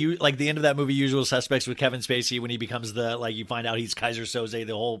a very, like, the end of that movie, Usual Suspects, with Kevin Spacey, when he becomes the, like, you find out he's Kaiser Soze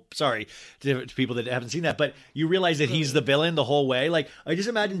the whole, sorry to people that haven't seen that, but you realize that he's the villain the whole way. Like, I just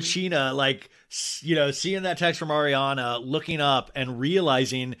imagine Sheena, like, you know, seeing that text from Ariana, looking up and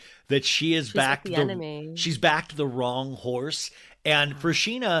realizing that she's backed the enemy. She's backed the wrong horse. And for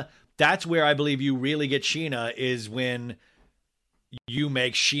Sheena, that's where I believe you really get Sheena, is when you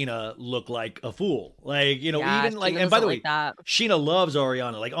make Sheena look like a fool. Like, you know, even like, and by the way, Sheena loves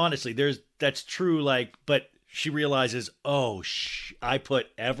Ariana. Like, honestly, that's true. Like, but she realizes, oh, I put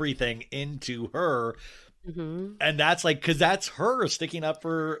everything into her. And that's like, cause that's her sticking up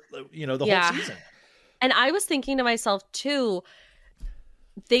for, you know, the whole season. And I was thinking to myself too,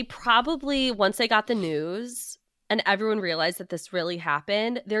 they probably, once they got the news and everyone realized that this really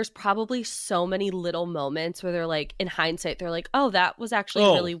happened, there's probably so many little moments where they're like, in hindsight, they're like, oh, that was actually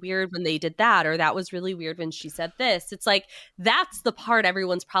really weird when they did that, or that was really weird when she said this. It's like, that's the part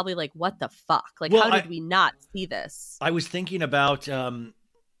everyone's probably like, what the fuck? Like, how did we not see this? I was thinking about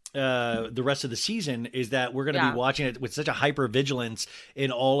the rest of the season, is that we're going to be watching it with such a hyper vigilance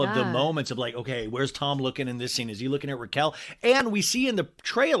in all of the moments of like, okay, where's Tom looking in this scene? Is he looking at Raquel? And we see in the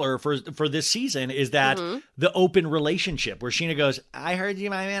trailer for this season is that the open relationship where Sheena goes, I heard you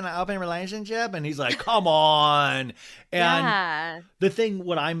might be in an open relationship. And he's like, come on. And the thing,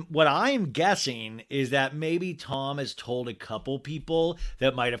 what I'm guessing is that maybe Tom has told a couple people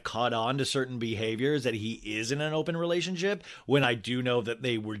that might have caught on to certain behaviors that he is in an open relationship, when I do know that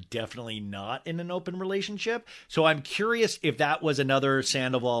they were definitely not in an open relationship. So I'm curious if that was another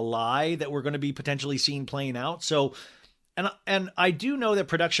Sandoval lie that we're going to be potentially seeing playing out. So, and I do know that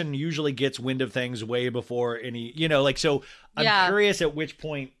production usually gets wind of things way before any, so I'm curious at which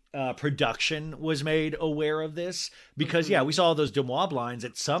point production was made aware of this, because we saw those Demois blinds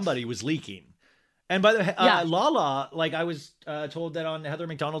that somebody was leaking. And by the way, Lala, like I was told that on Heather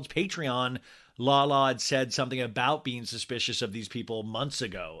McDonald's Patreon, Lala had said something about being suspicious of these people months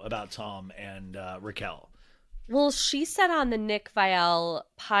ago about Tom and Raquel. Well, she said on the Nick Viall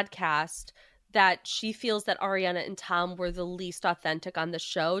podcast that she feels that Ariana and Tom were the least authentic on the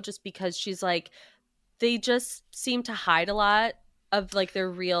show, just because she's like, they just seem to hide a lot of like their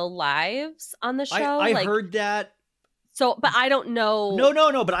real lives on the show. I heard that. So, but I don't know.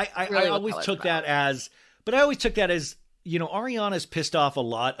 No. But I always took that as, Ariana's pissed off a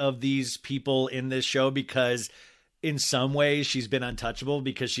lot of these people in this show because in some ways she's been untouchable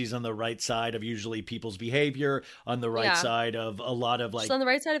because she's on the right side of usually people's behavior, on the right side of a lot of like, she's on the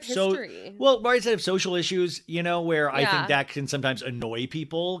right side of history. Right side of social issues, where I think that can sometimes annoy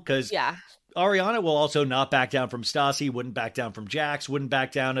people because Ariana will also not back down from Stassi, wouldn't back down from Jax, wouldn't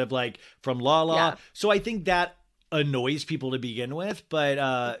back down from Lala. Yeah. So I think that annoys people to begin with.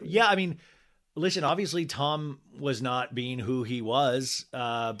 But listen, obviously Tom was not being who he was.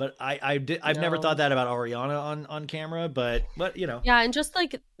 But I've never thought that about Ariana on camera, but Yeah. And just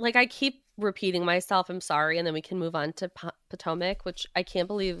like I keep repeating myself, I'm sorry. And then we can move on to Potomac, which I can't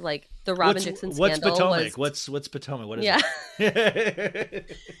believe like the Robin Dixon scandal. What's Potomac? What's Potomac? What is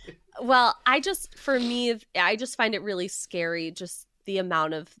it? Well, I just find it really scary, just the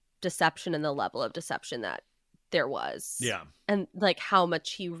amount of deception and the level of deception that there was. Yeah. And like how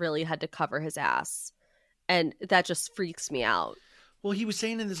much he really had to cover his ass. And that just freaks me out. Well, he was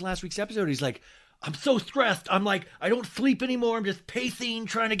saying in this last week's episode, he's like, I'm so stressed. I'm like, I don't sleep anymore. I'm just pacing,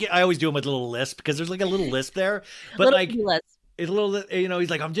 trying to get, I always do him with a little lisp because there's like a little lisp there, but like it's a little, he's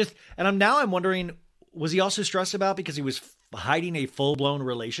like, I'm wondering, was he also stressed about because he was hiding a full blown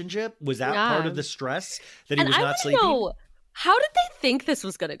relationship? Was that part of the stress that he was not sleeping? How did they think this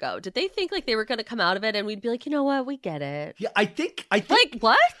was going to go? Did they think like they were going to come out of it and we'd be like, you know what, we get it? Yeah, I think like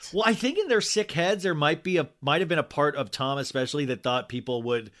what? Well, I think in their sick heads there might have been a part of Tom especially that thought people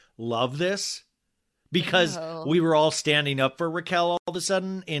would love this because we were all standing up for Raquel all of a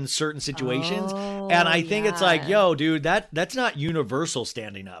sudden in certain situations. And I think it's like, yo, dude, that's not universal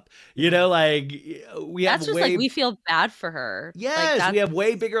standing up. Like that's just like we feel bad for her. Yes, like, we have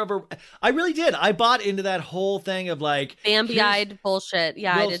way bigger of a. I really did. I bought into that whole thing of like Bambi-eyed bullshit.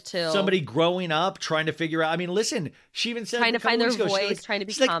 Yeah, I did too. Somebody growing up trying to figure out. I mean, listen, she even said trying to find their voice, trying to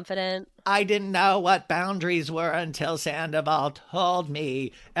be confident. I didn't know what boundaries were until Sandoval told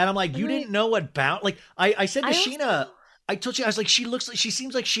me. And I'm like, you didn't know what like I said to Sheena, I told you, I was like, she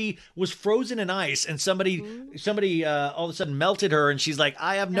seems like she was frozen in ice and somebody all of a sudden melted her and she's like,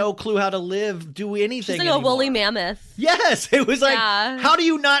 I have no clue how to do anything. She's like a woolly mammoth. Yes. It was like, how do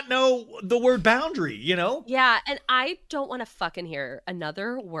you not know the word boundary, Yeah. And I don't want to fucking hear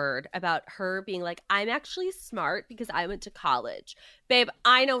another word about her being like, I'm actually smart because I went to college. Babe,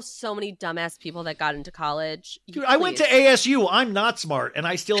 I know so many dumbass people that got into college. Dude, I went to ASU. I'm not smart and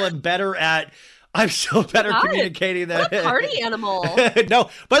I still am better I'm still better communicating than a party animal. No,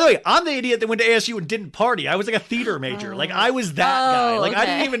 by the way, I'm the idiot that went to ASU and didn't party. I was like a theater major. Like I was that guy. Like I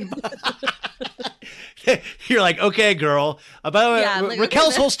didn't even. You're like, okay, girl. By the way,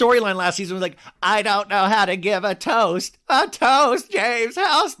 Raquel's whole storyline last season was like, I don't know how to give a toast. A toast, James.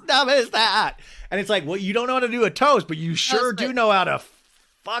 How dumb is that? And it's like, well, you don't know how to do a toast, but you sure do know how to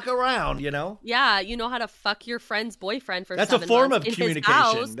fuck around, Yeah, you know how to fuck your friend's boyfriend for 7 months. That's a form of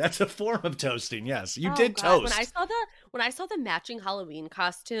communication. That's a form of toasting. Yes, you did toast. When I saw the matching Halloween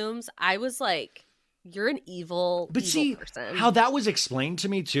costumes, I was like, "You're an evil person." How that was explained to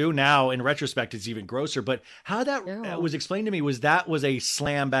me too. Now in retrospect, it's even grosser. But how that was explained to me was a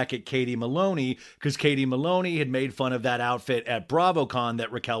slam back at Katie Maloney because Katie Maloney had made fun of that outfit at BravoCon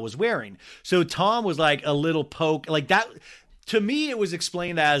that Raquel was wearing. So Tom was like a little poke like that. To me, it was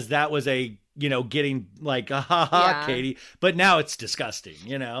explained as that was a, getting like, Katie. But now it's disgusting,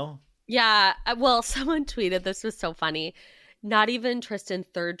 Yeah. Well, someone tweeted, this was so funny. Not even Tristan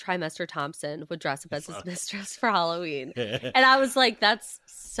third trimester Thompson would dress up as his mistress for Halloween. And I was like, that's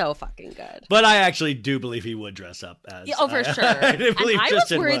so fucking good. But I actually do believe he would dress up as. Yeah, for sure. I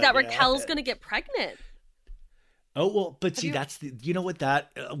was worried that Raquel's going to get pregnant. Oh, well, but see, that's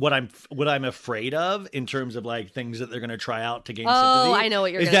what I'm afraid of in terms of like things that they're going to try out to gain sympathy. Oh, I know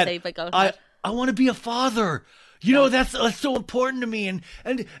what you're going to say, but go ahead. I want to be a father. That's so important to me.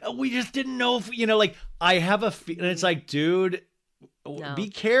 And we just didn't know if, like I have and it's like, dude, be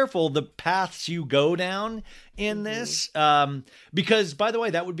careful the paths you go down in this. Because, by the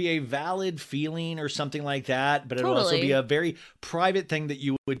way, that would be a valid feeling or something like that. But it would also be a very private thing that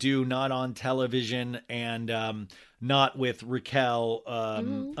you would do, not on television and not with Raquel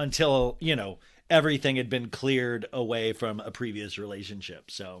until, everything had been cleared away from a previous relationship.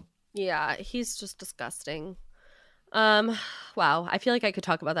 So, yeah, he's just disgusting. Wow. I feel like I could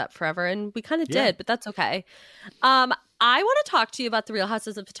talk about that forever, and we kind of did, but that's okay. I want to talk to you about the Real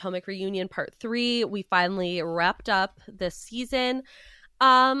Houses of Potomac reunion part 3. We finally wrapped up this season.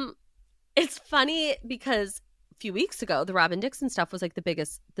 It's funny because a few weeks ago, the Robin Dixon stuff was like the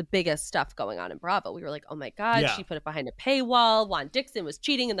biggest stuff going on in Bravo. We were like, oh my God, she put it behind a paywall. Juan Dixon was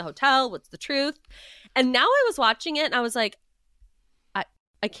cheating in the hotel. What's the truth? And now I was watching it and I was like,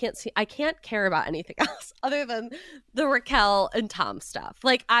 I can't care about anything else other than the Raquel and Tom stuff.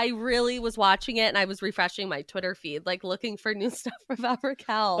 Like, I really was watching it and I was refreshing my Twitter feed, like looking for new stuff about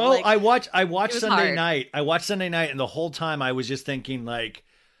Raquel. Oh, like, I watched Sunday hard. night. I watched Sunday night, and the whole time I was just thinking, like,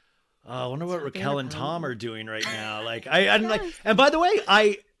 I wonder what Raquel and Tom are doing right now. Like, and by the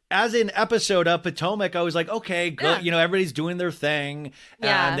way, as an episode of Potomac, I was like, okay, good. Everybody's doing their thing.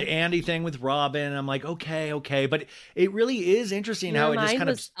 And the Andy thing with Robin, I'm like, okay. But it really is interesting how it just kind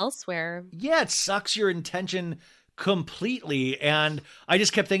of elsewhere. Yeah, it sucks your intention completely. And I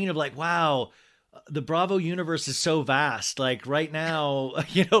just kept thinking of like, wow, the Bravo universe is so vast. Like right now,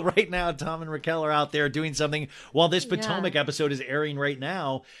 Tom and Raquel are out there doing something while this Potomac episode is airing right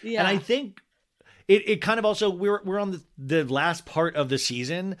now. Yeah. And I think it kind of also, we're on the last part of the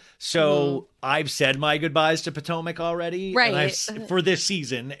season. So I've said my goodbyes to Potomac already. Right. For this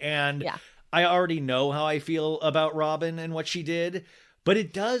season. And I already know how I feel about Robin and what she did. But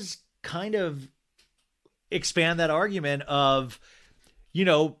it does kind of expand that argument of,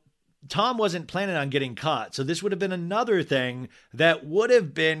 Tom wasn't planning on getting caught. So this would have been another thing that would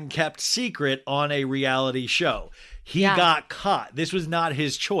have been kept secret on a reality show. He got caught. This was not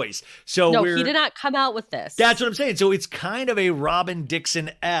his choice. So he did not come out with this. That's what I'm saying. So it's kind of a Robin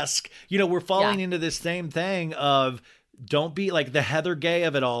Dixon-esque, we're falling into this same thing of don't be like the Heather Gay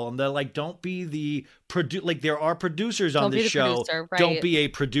of it all. And they're like, don't be the there are producers on this show. Producer, right. Don't be a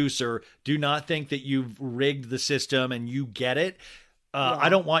producer. Do not think that you've rigged the system and you get it. I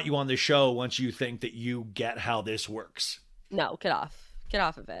don't want you on the show once you think that you get how this works. No, get off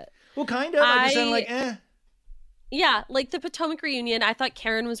of it. Well, kind of. I just sound like, Yeah, like the Potomac reunion, I thought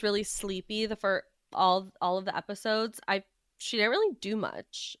Karen was really sleepy for all of the episodes. She didn't really do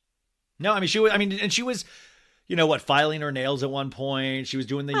much. No, she was, filing her nails at one point. She was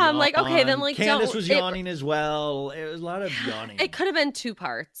doing the yawn. I'm like, okay, then like Candace was yawning as well. It was a lot of yawning. It could have been 2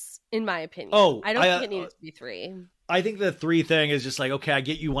 parts, in my opinion. I don't think it needed to be 3. I think the 3 thing is just like, okay, I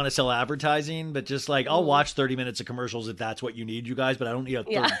get you want to sell advertising, but just like, I'll watch 30 minutes of commercials if that's what you need, you guys, but I don't need a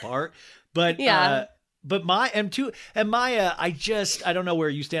third part. But but Maya, I don't know where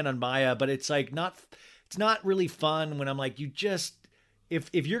you stand on Maya, but it's like it's not really fun when I'm like,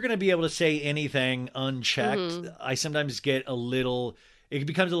 if you're going to be able to say anything unchecked, I sometimes get it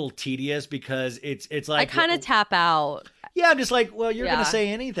becomes a little tedious because it's like, I kind of tap out. Yeah, I'm just like, well, you're going to say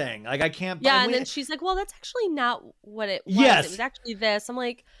anything. Like, I can't. Yeah, and then she's like, well, that's actually not what it was. Yes. It was actually this. I'm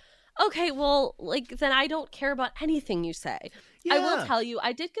like, okay, well, like, then I don't care about anything you say. Yeah. I will tell you,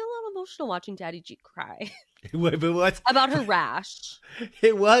 I did get a little emotional watching Daddy G cry. What? About her rash.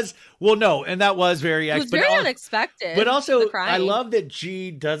 It was, well, no, and that was very unexpected. But also, I love that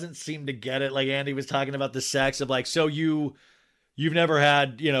G doesn't seem to get it. Like Andy was talking about the sex of like, so you've never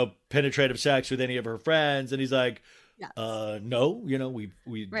had, penetrative sex with any of her friends, and he's like, yes. No,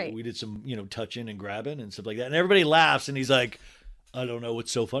 we did some, touching and grabbing and stuff like that. And everybody laughs and he's like, I don't know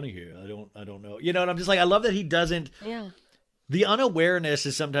what's so funny here. I don't know. And I'm just like, I love that he doesn't. Yeah. The unawareness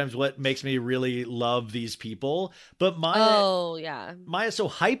is sometimes what makes me really love these people. But Maya's so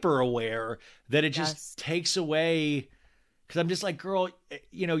hyper aware that it just takes away. Cause I'm just like, girl,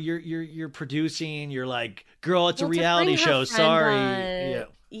 you're producing, you're like, girl, it's a reality show. Sorry.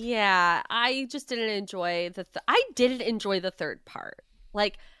 Yeah, I just didn't enjoy I didn't enjoy the third part.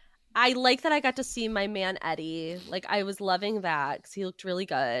 Like, I like that I got to see my man Eddie. Like, I was loving that because he looked really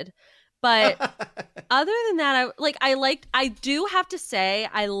good. But other than that, I do have to say,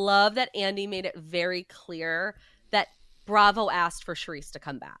 I love that Andy made it very clear that Bravo asked for Charisse to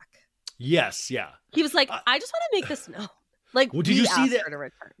come back. Yes, yeah. He was like, I just want to make this known. Like, well, did you see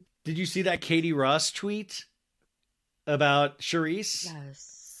that? Did you see that Katie Russ tweet about Charisse?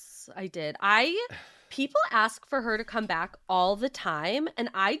 Yes, I did. People ask for her to come back all the time, and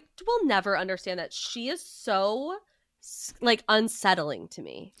I will never understand that. She is so like unsettling to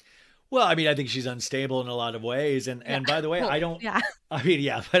me. Well, I mean, I think she's unstable in a lot of ways. And by the way, Well, I don't, yeah. I mean,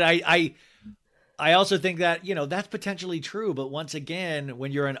 yeah, but I also think that, that's potentially true. But once again,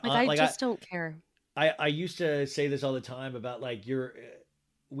 when you're I just don't care. I used to say this all the time about like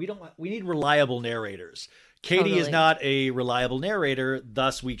we need reliable narrators. Katie is Totally. not a reliable narrator,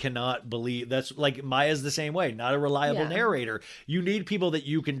 thus we cannot believe. That's like Maya's the same way, not a reliable Yeah. narrator. You need people that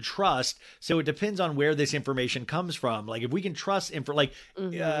you can trust. So it depends on where this information comes from. Like if we can trust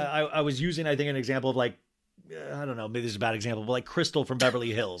I was using, I think, an example of like, I don't know, maybe this is a bad example, but like Crystal from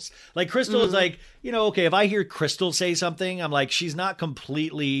Beverly Hills. Like Crystal is like, okay, if I hear Crystal say something, I'm like, she's not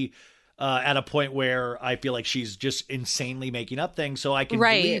completely at a point where I feel like she's just insanely making up things. So I can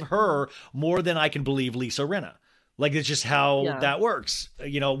believe her more than I can believe Lisa Rinna. Like it's just how that works.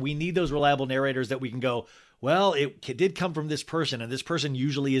 We need those reliable narrators that we can go, well, it did come from this person, and this person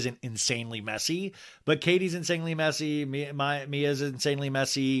usually isn't insanely messy, but Katie's insanely messy. Mia's insanely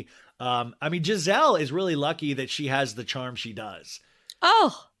messy. I mean, Giselle is really lucky that she has the charm she does.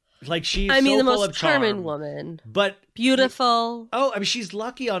 Oh, like she's the full most of charm, charming woman, but beautiful. I mean, she's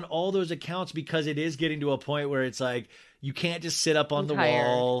lucky on all those accounts because it is getting to a point where it's like you can't just sit up on the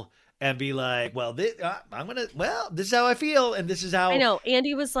wall and be like, well, this is how I feel, and this is how I know.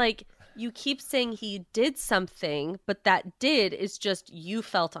 Andy was like, you keep saying he did something, but that did is just you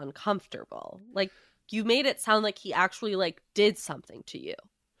felt uncomfortable. Like you made it sound like he actually like did something to you.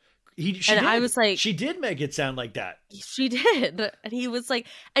 I was like, she did make it sound like that. She did. And he was like,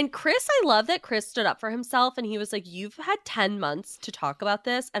 and Chris, I love that Chris stood up for himself. And he was like, you've had 10 months to talk about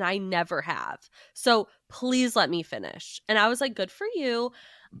this, and I never have. So please let me finish. And I was like, good for you.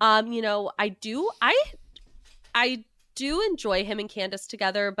 I do enjoy him and Candace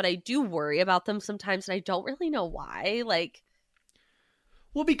together, but I do worry about them sometimes, and I don't really know why. Like,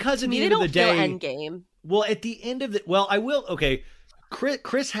 well, because at the end of the day, endgame. Well, at the end of I will. Okay. Chris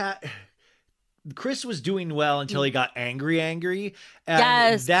was doing well until he got angry, and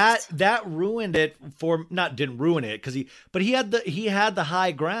yes, that ruined it didn't ruin it because he had the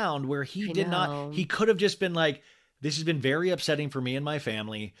high ground where he could have just been like, this has been very upsetting for me and my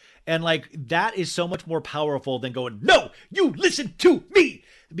family, and like that is so much more powerful than going, no, you listen to me,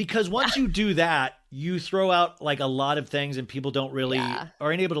 because once you do that, you throw out like a lot of things and people don't really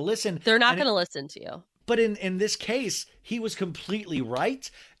aren't able to listen. They're not going to listen to you. But in this case, he was completely right.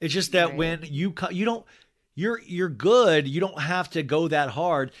 It's just that when you're good, you don't have to go that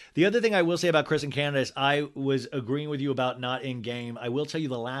hard. The other thing I will say about Chris and Candace, I was agreeing with you about not in game. I will tell you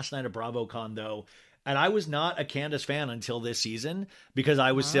the last night of BravoCon though, and I was not a Candace fan until this season because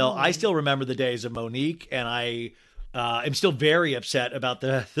I still remember the days of Monique, and I am still very upset about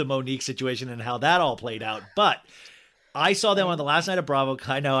the Monique situation and how that all played out. But I saw them on the last night of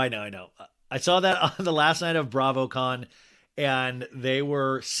BravoCon. I know. I saw that on the last night of BravoCon, and they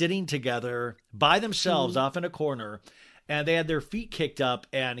were sitting together by themselves off in a corner, and they had their feet kicked up,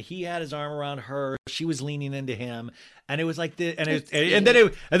 and he had his arm around her. She was leaning into him, and it was like and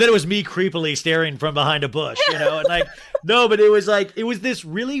then it was me creepily staring from behind a bush, and like no, but it was this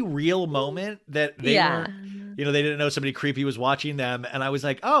really real moment that they weren't, they didn't know somebody creepy was watching them, and I was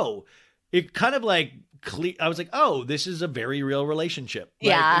like, oh, it kind of like. I was like, oh, this is a very real relationship.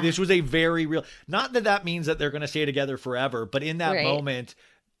 Like, this was a very real, not that means that they're going to stay together forever, but in that moment,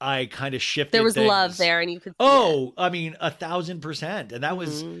 I kind of shifted. There was things. love there, and you could see it. I mean, 1,000%. And that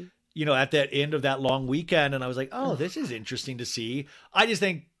was, at that end of that long weekend. And I was like, oh, this is interesting to see. I just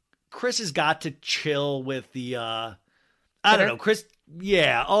think Chris has got to chill with the, I don't know, Chris.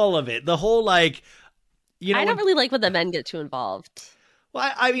 Yeah, all of it. The whole, like, I don't really like when the men get too involved.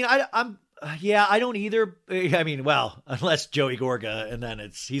 Well, I mean, I don't either. I mean, well, unless Joey Gorga, and then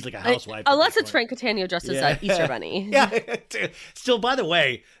he's like a housewife. Unless it's Frank Catania dressed as an Easter bunny. Yeah. Still, by the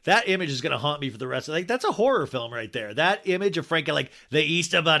way, that image is going to haunt me for the rest of that's a horror film right there. That image of Frank, like the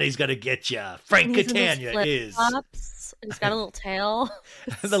Easter bunny's going to get you. Frank Catania is. He's got a little tail.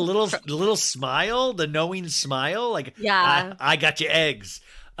 the little smile, the knowing smile, like I got you eggs.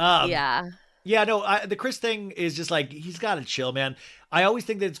 Yeah, no, the Chris thing is just like, he's got to chill, man. I always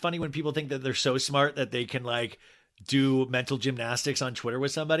think that it's funny when people think that they're so smart that they can like do mental gymnastics on Twitter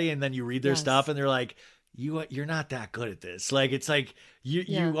with somebody, and then you read their stuff and they're like, you're not that good at this. Like, it's like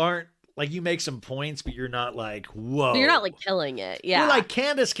you aren't, like, you make some points, but you're not like, whoa. You're not like killing it. Yeah. You're like,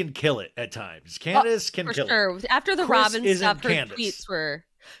 Candace can kill it at times. Candace can kill it. After the Chris Robin stuff, her Candace. tweets were,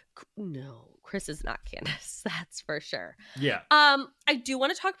 no, Chris is not Candace. That's for sure. Yeah. I do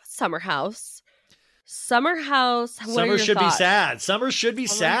want to talk about Summer House. Summer should be sad. Summer should be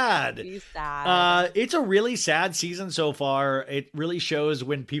sad. It's a really sad season so far. It really shows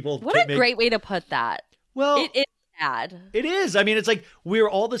when people. What a great way to put that. Well, it is sad. It is. I mean, it's like we're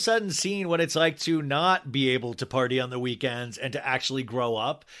all of a sudden seeing what it's like to not be able to party on the weekends and to actually grow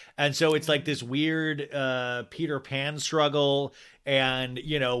up. And so it's like this weird Peter Pan struggle. And,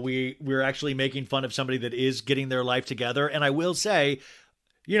 you know, we're actually making fun of somebody that is getting their life together. And I will say,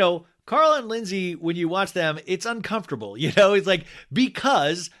 you know, Carl and Lindsay, when you watch them, it's uncomfortable, you know, it's like,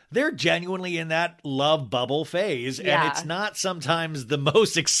 because they're genuinely in that love bubble phase. Yeah. And it's not sometimes the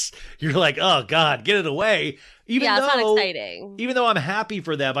most, you're like, oh God, get it away. It's not exciting. Even though I'm happy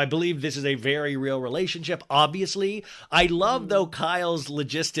for them, I believe this is a very real relationship. Obviously, I love though Kyle's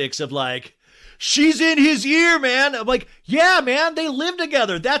logistics of like, she's in his ear, man. I'm like, yeah, man, they live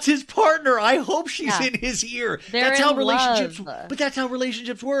together. That's his partner. I hope she's in his ear. That's how relationships, but that's how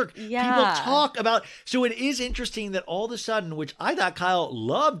relationships work. Yeah. People talk about, so it is interesting that all of a sudden, which I thought Kyle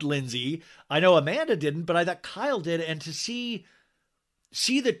loved Lindsay. I know Amanda didn't, but I thought Kyle did. And to see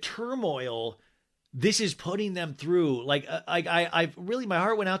the turmoil this is putting them through, like, I really, my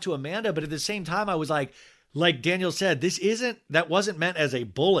heart went out to Amanda, but at the same time, I was like Daniel said, that wasn't meant as a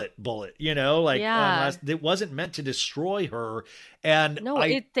bullet, you know, like it wasn't meant to destroy her. And no,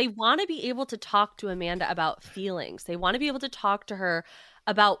 they want to be able to talk to Amanda about feelings. They want to be able to talk to her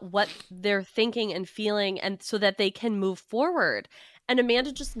about what they're thinking and feeling, and so that they can move forward. And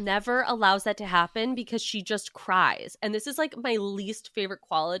Amanda just never allows that to happen because she just cries. And this is like my least favorite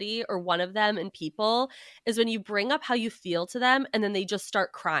quality, or one of them, in people, is when you bring up how you feel to them and then they just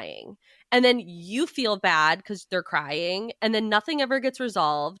start crying. And then you feel bad because they're crying. And then nothing ever gets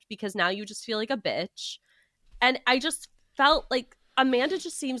resolved because now you just feel like a bitch. And I just felt like Amanda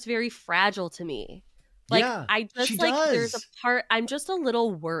just seems very fragile to me. Like, yeah, I just like does. There's a part, I'm just a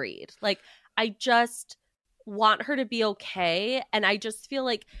little worried. Like, I just want her to be okay. And I just feel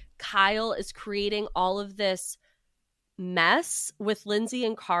like Kyle is creating all of this mess with Lindsay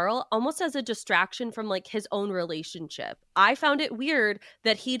and Carl almost as a distraction from like his own relationship. I found it weird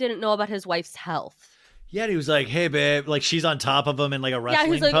that he didn't know about his wife's health. Yeah, and he was like, "Hey, babe," like she's on top of him in like a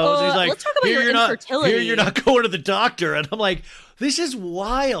wrestling pose. He's like, "Let's talk about your infertility. Here, you're not going to the doctor." And I'm like, "This is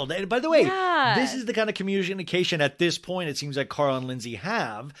wild." And by the way, this is the kind of communication at this point it seems like Carl and Lindsay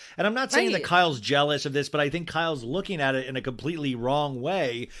have. And I'm not saying that Kyle's jealous of this, but I think Kyle's looking at it in a completely wrong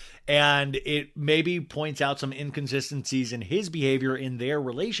way. And it maybe points out some inconsistencies in his behavior in their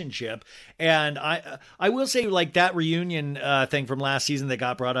relationship. And I will say, like, that reunion thing from last season that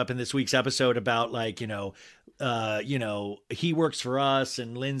got brought up in this week's episode about, like, you know, he works for us,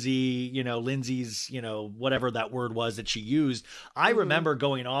 and Lindsay's, you know, whatever that word was that she used. I remember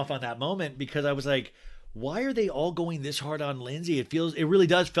going off on that moment because I was like, why are they all going this hard on Lindsay? It really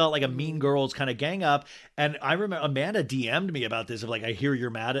does felt like a Mean Girls kind of gang up. And I remember Amanda DM'd me about this of like, I hear you're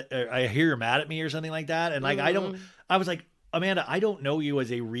mad at me or something like that. And like, I was like, Amanda, I don't know you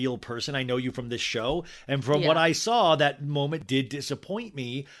as a real person. I know you from this show. And from what I saw, that moment did disappoint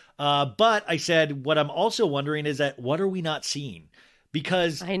me. But I said, what I'm also wondering is that what are we not seeing?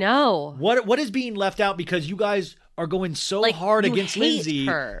 Because I know what is being left out, because you guys are going so hard against Lindsay.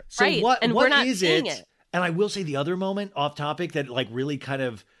 Her, so right. what we're not is seeing it? And I will say the other moment off topic that like really kind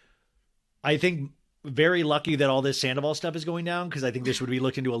of, I think very lucky that all this Sandoval stuff is going down, because I think this would be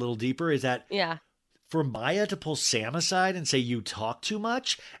looked into a little deeper, is that for Maya to pull Sam aside and say, you talk too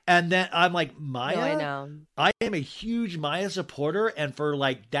much. And then I'm like, Maya, no, I know. I am a huge Maya supporter. And for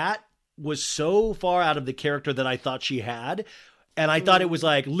like, that was so far out of the character that I thought she had. And I thought it was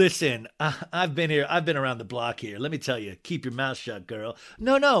like, listen, I've been here. I've been around the block here. Let me tell you, keep your mouth shut, girl.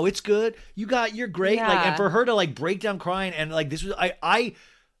 No, it's good. You're great. Yeah. Like, and for her to like break down crying, and like, this was,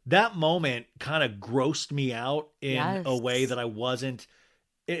 that moment kind of grossed me out in a way that I wasn't,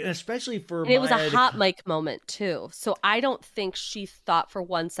 especially for Maya. It was a hot mic moment too. So I don't think she thought for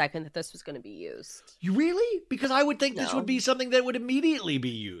 1 second that this was going to be used. You really? Because I would think this would be something that would immediately be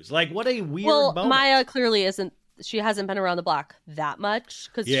used. Like, what a weird moment. Maya clearly isn't. She hasn't been around the block that much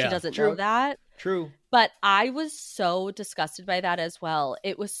because she doesn't know that. True. But I was so disgusted by that as well.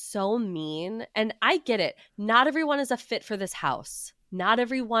 It was so mean. And I get it. Not everyone is a fit for this house. Not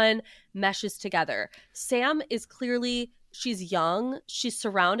everyone meshes together. Sam is clearly, she's young. She's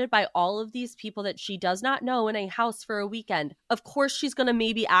surrounded by all of these people that she does not know in a house for a weekend. Of course, she's going to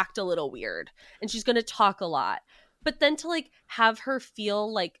maybe act a little weird and she's going to talk a lot. But then to like have her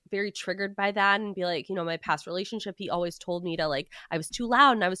feel like very triggered by that and be like, you know, my past relationship, he always told me to like, I was too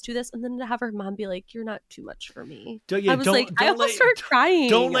loud and I was too this. And then to have her mom be like, you're not too much for me. I almost started crying.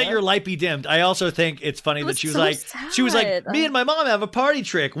 Don't let your light be dimmed. I also think it's funny that she was like, sad. She was like, me and my mom have a party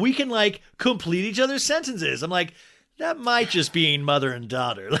trick. We can like complete each other's sentences. I'm like, that might just be mother and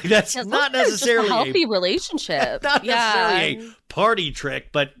daughter. Like that's not necessarily just a healthy relationship. Not necessarily a party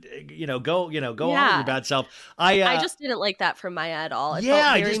trick, but go on with your bad self. I just didn't like that from Maya at all. It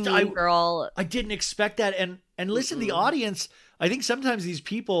yeah, felt very mean girl. I didn't expect that. And listen, the audience, I think sometimes these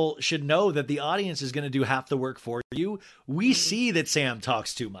people should know that the audience is going to do half the work for you. We see that Sam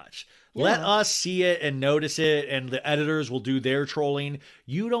talks too much. Yeah. Let us see it and notice it, and the editors will do their trolling.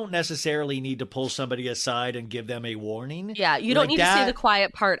 You don't necessarily need to pull somebody aside and give them a warning. Yeah, you don't need to say the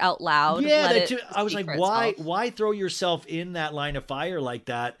quiet part out loud. Yeah, I was like, why throw yourself in that line of fire like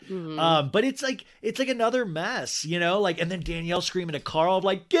that? But it's like another mess, and then Danielle screaming at Carl,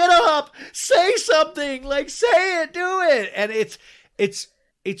 like, get up, say something, like say it, do it, and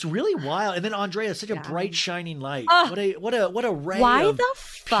it's really wild. And then Andrea is such a bright, shining light. What a ray of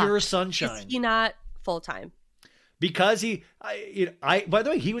pure sunshine. Is he not full time? Because by the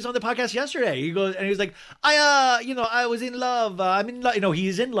way, he was on the podcast yesterday. He goes and he was like, I was in love.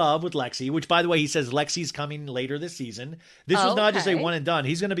 He's in love with Lexi, which by the way, he says Lexi's coming later this season. This was not just a one and done.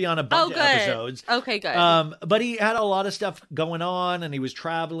 He's going to be on a bunch of episodes. Okay, good. But he had a lot of stuff going on and he was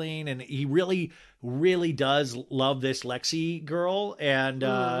traveling and he really, really does love this Lexi girl. And,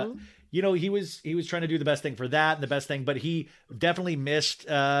 he was trying to do the best thing for that and the best thing, but he definitely missed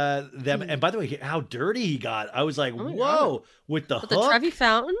them. And by the way, how dirty he got. I was like, whoa, with the hook. The Trevi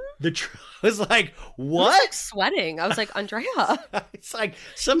fountain? I was like, what? I was like sweating. I was like, Andrea. It's like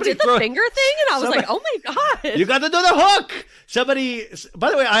somebody did the finger thing, and I was like, oh my God. You got to do the hook. Somebody,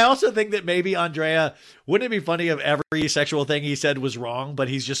 by the way, I also think that maybe Andrea, wouldn't it be funny if every sexual thing he said was wrong, but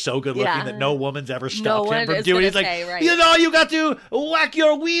he's just so good looking that no woman's ever stopped him from doing it. He's like, right. You got to whack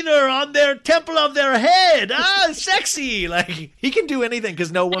your wiener on their temple of their head. Sexy. Like, he can do anything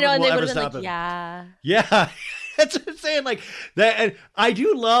because no woman will ever stop him. Yeah. Yeah. That's what I'm saying. Like that, and I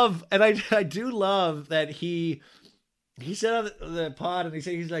do love that he said on the pod, and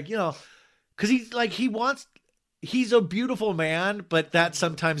he's like, because he's a beautiful man, but that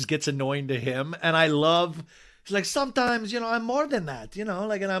sometimes gets annoying to him, and he's like, sometimes I'm more than that, and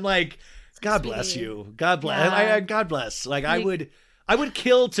I'm like, God bless you, God bless, yeah. God bless. Like I would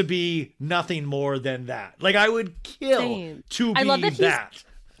kill to be nothing more than that. Like I would kill to be that.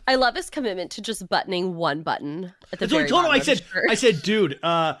 I love his commitment to just buttoning one button at the very bottom. I said, dude,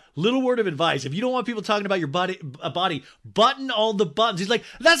 little word of advice. If you don't want people talking about your body, button all the buttons. He's like,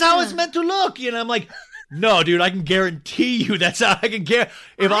 that's how it's meant to look. And I'm like, no, dude, I can guarantee you that's how I can guarantee.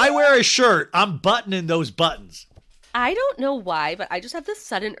 If I wear a shirt, I'm buttoning those buttons. I don't know why, but I just have this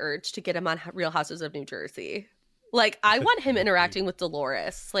sudden urge to get him on Real Houses of New Jersey. Like, I want him interacting with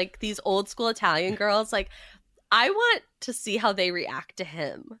Dolores, like these old school Italian girls. Like, I want to see how they react to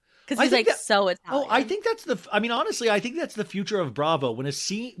him because he's like so Italian. Oh, I think honestly, I think that's the future of Bravo. When a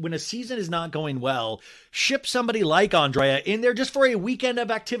season is not going well, ship somebody like Andrea in there just for a weekend of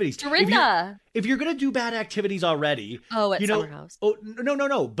activities. Dorinda. If you're going to do bad activities already. Oh, at Summer House. Oh,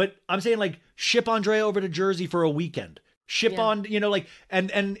 no. But I'm saying like ship Andrea over to Jersey for a weekend. On,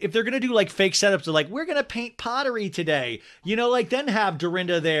 and if they're going to do like fake setups of like, we're going to paint pottery today, then have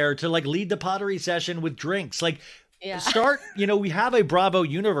Dorinda there to like lead the pottery session with drinks. Like start, we have a Bravo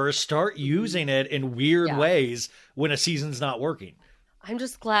universe, start using it in weird ways when a season's not working. I'm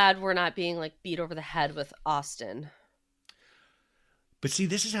just glad we're not being like beat over the head with Austin. But see,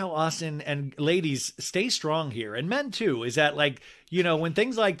 this is how Austin and ladies stay strong here, and men too, is that like, when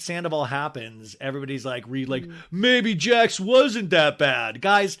things like Sandoval happens, everybody's like, maybe Jax wasn't that bad.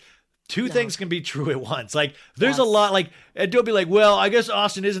 Guys, two things can be true at once. Like there's a lot like, and don't be like, well, I guess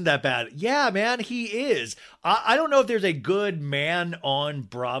Austin isn't that bad. Yeah, man, he is. I don't know if there's a good man on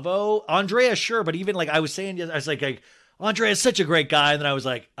Bravo. Andrea, sure. But even like I was saying, I was like, Andrea is such a great guy. And then I was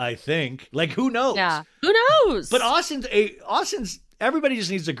like, I think like, who knows? Yeah. Who knows? But Austin's, everybody just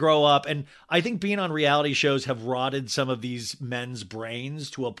needs to grow up. And I think being on reality shows have rotted some of these men's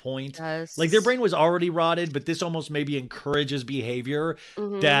brains to a point. Yes. Like their brain was already rotted, but this almost maybe encourages behavior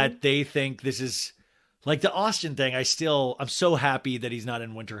that they think this is like the Austin thing. I'm so happy that he's not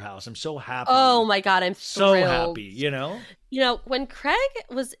in Winter House. I'm so happy. Oh my God. I'm so thrilled. happy, when Craig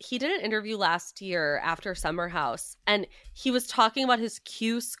he did an interview last year after Summer House and he was talking about his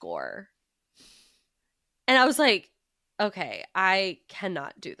Q score. And I was like, okay, I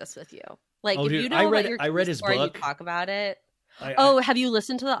cannot do this with you. Like, if you know about your Q score and you talk about it. Have you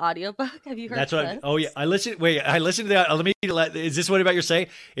listened to the audiobook? Have you heard that's what? Yeah, I listened to the. Is this what about your say?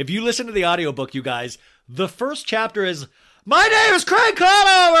 If you listen to the audiobook, you guys, the first chapter is, my name is Craig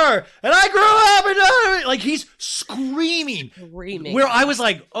Conover, and I grew up in like he's screaming. Where I was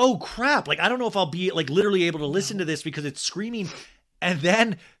like, oh crap! Like I don't know if I'll be like literally able to listen to this because it's screaming. And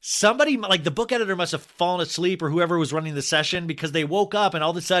then somebody, like the book editor, must have fallen asleep, or whoever was running the session, because they woke up and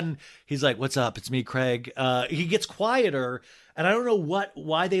all of a sudden he's like, "What's up? It's me, Craig." He gets quieter, and I don't know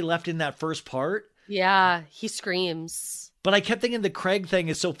why they left in that first part. Yeah, he screams. But I kept thinking the Craig thing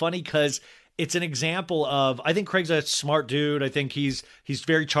is so funny because it's an example of, I think Craig's a smart dude. I think he's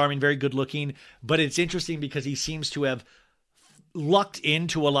very charming, very good looking. But it's interesting because he seems to have lucked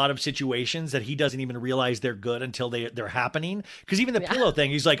into a lot of situations that he doesn't even realize they're good until they're happening. Because even the pillow thing,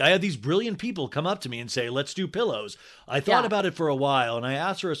 he's like, I had these brilliant people come up to me and say, let's do pillows. I thought about it for a while and I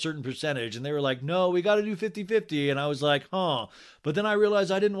asked for a certain percentage and they were like, no, we got to do 50-50. And I was like, huh. But then I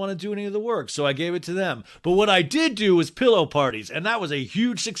realized I didn't want to do any of the work, so I gave it to them. But what I did do was pillow parties, and that was a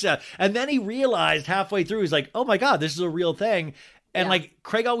huge success. And then he realized halfway through, he's like, oh my God, this is a real thing. And like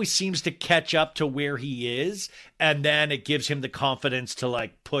Craig always seems to catch up to where he is, and then it gives him the confidence to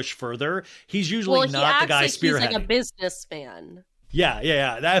like push further. He's usually not the guy spearheading. He's like a businessman.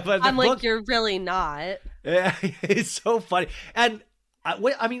 Yeah. I'm like, you're really not. Yeah, it's so funny. And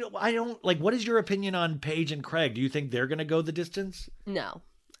I mean, I don't like. What is your opinion on Paige and Craig? Do you think they're going to go the distance? No,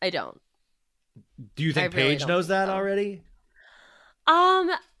 I don't. Do you think Paige knows that already?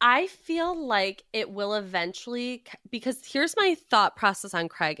 I feel like it will eventually, because here's my thought process on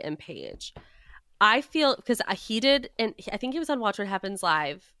Craig and Paige. I feel, because he did, and I think he was on Watch What Happens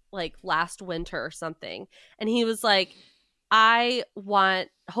Live like last winter or something, and he was like, I want,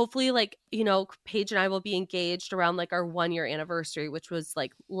 hopefully, like, you know, Paige and I will be engaged around like our 1-year anniversary, which was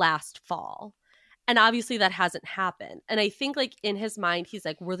like last fall. And obviously that hasn't happened. And I think like in his mind, he's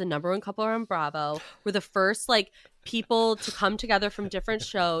like, we're the #1 couple on Bravo. We're the first like people to come together from different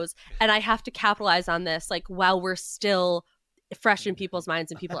shows. And I have to capitalize on this like while we're still fresh in people's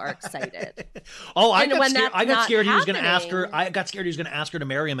minds and people are excited. I got scared he was going to ask her. I got scared he was going to ask her to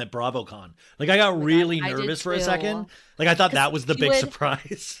marry him at BravoCon. Like I got really nervous for a second. Like I thought that was the big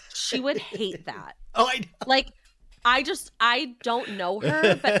surprise. She would hate that. I know. Like, I don't know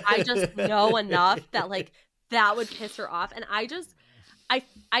her, but I just know enough that like that would piss her off. And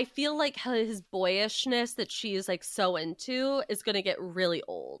I feel like his boyishness that she is like so into is going to get really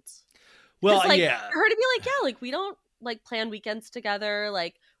old. Well, like, yeah. For her to be like, yeah, like we don't like plan weekends together.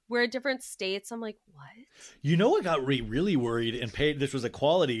 Like we're in different states. I'm like, what? You know what got really worried, and Paige, this was a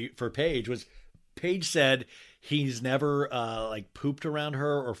quality for Paige, was Paige said he's never like pooped around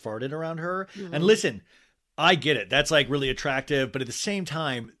her or farted around her. Mm-hmm. And listen, I get it. That's like really attractive. But at the same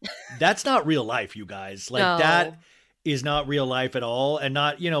time, that's not real life, you guys. Like that is not real life at all. And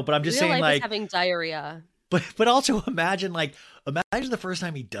not, you know, but I'm just real saying life like is having diarrhea. But also imagine the first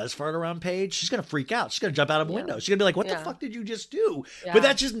time he does fart around Paige, she's going to freak out. She's going to jump out of a window. She's going to be like, what the fuck did you just do? Yeah. But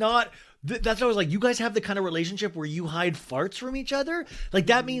that's just not, that's what I was like, you guys have the kind of relationship where you hide farts from each other? Like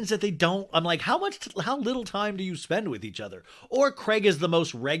that means that they don't, I'm like, how little time do you spend with each other? Or Craig is the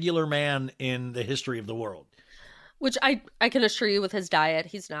most regular man in the history of the world. Which I can assure you with his diet,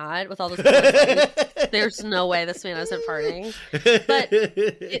 he's not. With all this there's no way this man isn't farting. But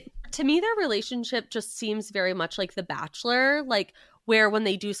to me, their relationship just seems very much like The Bachelor, like where when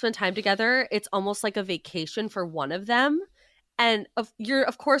they do spend time together, it's almost like a vacation for one of them. And you're,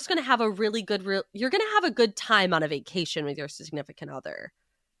 of course, going to have a really good, you're going to have a good time on a vacation with your significant other.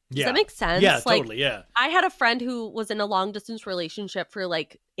 Does that make sense? Yeah, like, totally, yeah. I had a friend who was in a long-distance relationship for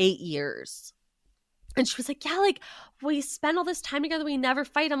like 8 years. And she was like, yeah, like, we spend all this time together, we never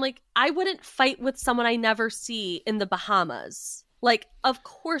fight. I'm like, I wouldn't fight with someone I never see in the Bahamas. Like, of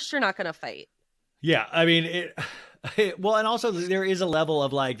course you're not going to fight. Yeah, I mean, well, and also there is a level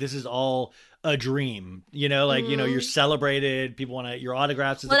of like, this is all a dream, you know, like, you know, you're celebrated, people want your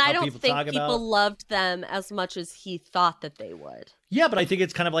autographs. But I don't think people loved them as much as he thought that they would. Yeah, but I think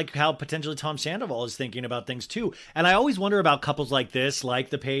it's kind of like how potentially Tom Sandoval is thinking about things too. And I always wonder about couples like this, like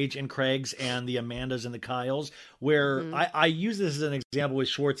the Paige and Craigs and the Amandas and the Kyles, where I use this as an example with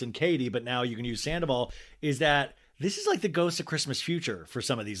Schwartz and Katie, but now you can use Sandoval, is that this is like the Ghost of Christmas Future for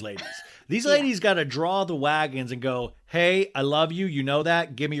some of these ladies. These ladies got to draw the wagons and go, hey, I love you. You know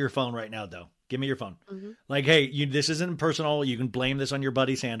that. Give me your phone right now, though. Give me your phone. Like, hey, this isn't personal. You can blame this on your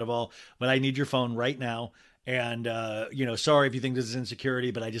buddy Sandoval, but I need your phone right now. And, you know, sorry if you think this is insecurity,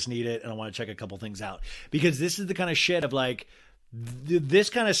 but I just need it. And I want to check a couple things out, because this is the kind of shit of like,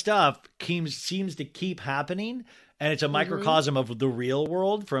 this kind of stuff seems to keep happening. And it's a microcosm of the real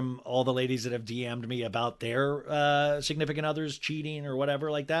world from all the ladies that have DM'd me about their significant others cheating or whatever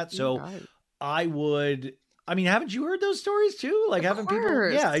like that. So I mean, haven't you heard those stories too? Like, haven't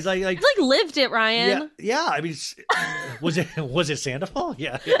people? Yeah, he's like lived it, Ryan. Yeah. I mean, was it Sandoval?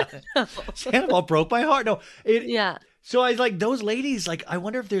 Yeah. Sandoval broke my heart. No, So I was like, those ladies, like, I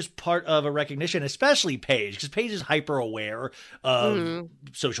wonder if there's part of a recognition, especially Paige, because Paige is hyper aware of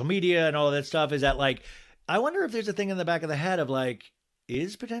social media and all of that stuff. Is that like, I wonder if there's a thing in the back of the head of like,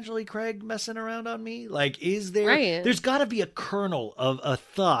 is potentially Craig messing around on me? Like, is there, there's got to be a kernel of a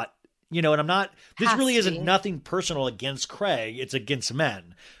thought, and I'm not, this really isn't nothing personal against Craig. It's against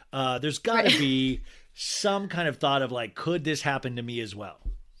men. There's got to be some kind of thought of like, could this happen to me as well?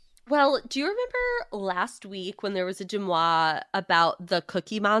 Well, do you remember last week when there was a Demois about the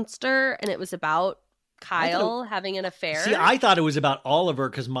Cookie Monster and it was about Kyle having an affair? See, I thought it was about Oliver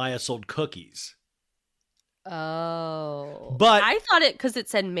because Maya sold cookies. Oh. But I thought it because it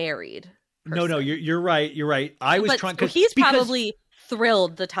said married. Person. No, you're right. You're right. I was trying because he's probably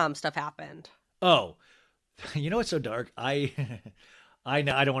thrilled the Tom stuff happened. Oh, you know what's so dark? I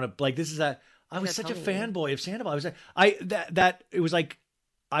know I don't want to like this is that I was such a fanboy of Sandoval. I was it was like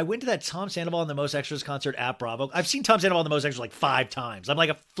I went to that Tom Sandoval and the Most Extras concert at Bravo. I've seen Tom Sandoval and the Most Extras like 5 times. I'm like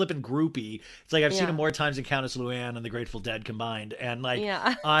a flipping groupie. It's like I've seen him more times than Countess Luann and the Grateful Dead combined. And like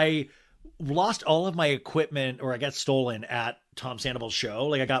I lost all of my equipment or I got stolen at Tom Sandoval's show.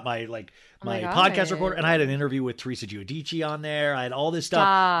 Like I got my podcast recorder and I had an interview with Teresa Giudice on there. I had all this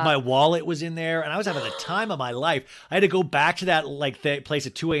stuff. My wallet was in there and I was having the time of my life. I had to go back to that place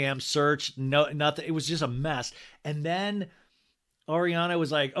at 2 a.m. search. No, nothing. It was just a mess. And then Ariana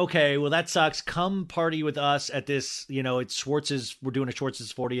was like, okay, well, that sucks. Come party with us at this, it's Schwartz's, we're doing a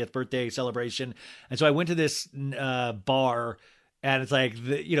Schwartz's 40th birthday celebration. And so I went to this bar and it's like,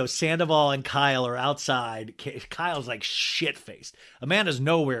 Sandoval and Kyle are outside. Kyle's like shit-faced. Amanda's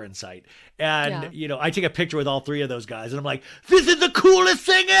nowhere in sight. And, I take a picture with all 3 of those guys and I'm like, this is the coolest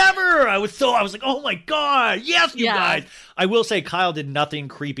thing ever. I was like, oh my God, yes, you guys. I will say Kyle did nothing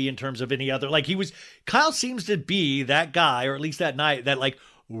creepy in terms of any other, Kyle seems to be that guy, or at least that night, that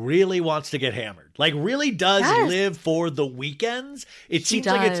really wants to get hammered. Really does live for the weekends. It seems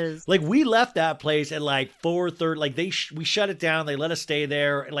like it's we left that place at 4:30. We shut it down. They let us stay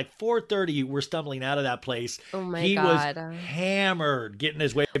there. At 4:30, we're stumbling out of that place. Oh my God. He was hammered getting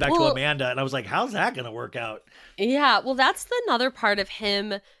his way back to Amanda. And I was like, how's that going to work out? Yeah. Well, that's another part of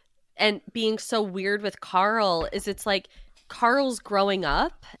him and being so weird with Carl is it's like, Carl's growing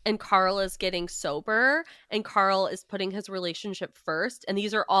up and Carl is getting sober and Carl is putting his relationship first. And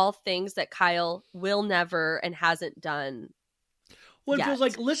these are all things that Kyle will never and hasn't done. Well, it feels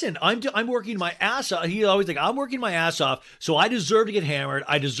like, listen, I'm working my ass off. He always I'm working my ass off. So I deserve to get hammered.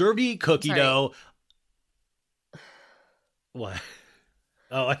 I deserve to eat cookie dough. What?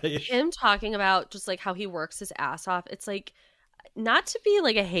 Oh, him talking about just how he works his ass off. It's not to be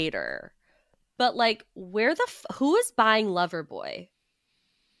a hater. But where who is buying Loverboy?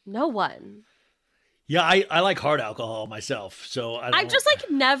 No one. Yeah, I like hard alcohol myself, so I've just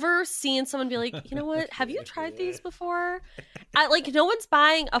never seen someone be like, you know what? Have you tried these before? No one's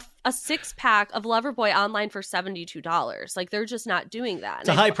buying a 6-pack of Loverboy online for $72. They're just not doing that. It's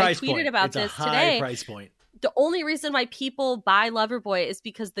a high price point. I tweeted about this today. Price point. The only reason why people buy Loverboy is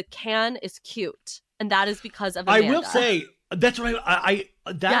because the can is cute, and that is because of Amanda. I will say. That's right.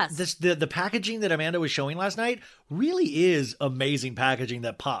 The packaging that Amanda was showing last night really is amazing packaging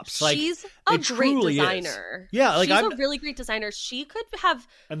that pops. She's a great designer. Is. Yeah, she's a really great designer. She could have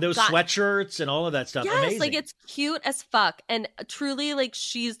sweatshirts and all of that stuff. Yes, amazing. It's cute as fuck, and truly,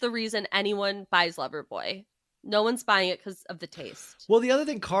 she's the reason anyone buys Loverboy. No one's buying it because of the taste. Well, the other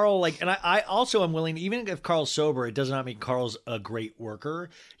thing, Carl, and I also am willing, even if Carl's sober, it does not mean Carl's a great worker.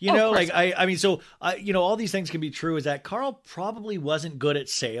 All these things can be true, is that Carl probably wasn't good at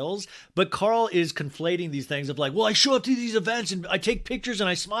sales, but Carl is conflating these things of I show up to these events and I take pictures and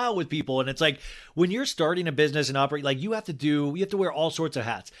I smile with people. And it's when you're starting a business and operate, you have to wear all sorts of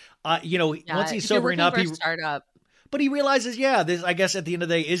hats. Once he's sobering up, startup. But he realizes, this, I guess at the end of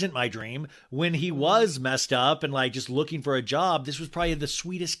the day, isn't my dream. When he was messed up and just looking for a job, this was probably the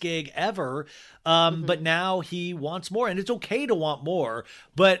sweetest gig ever. But now he wants more, and it's okay to want more.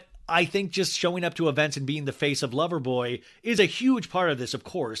 But I think just showing up to events and being the face of Loverboy is a huge part of this, of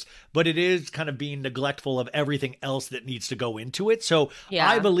course, but it is kind of being neglectful of everything else that needs to go into it. So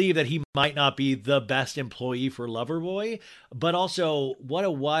I believe that he might not be the best employee for Loverboy, but also what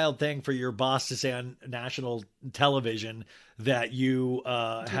a wild thing for your boss to say on national television that you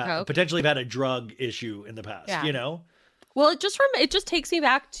potentially have had a drug issue in the past, Well, it just takes me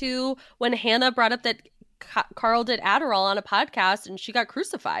back to when Hannah brought up that Carl did Adderall on a podcast and she got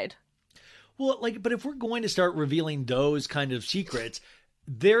crucified. Well, but if we're going to start revealing those kind of secrets,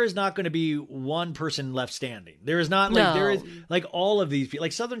 there is not going to be one person left standing. There is not like there is like all of these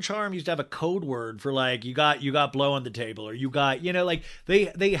like Southern Charm used to have a code word for like you got blow on the table or you got like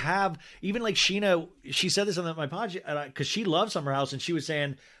they have even like Sheena. She said this on my podcast because she loves Summer House and she was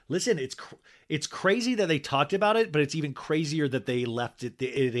saying, listen, it's crazy that they talked about it, but it's even crazier that they left it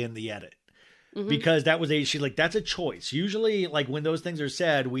in the edit. Because that was she's like, that's a choice. Usually like when those things are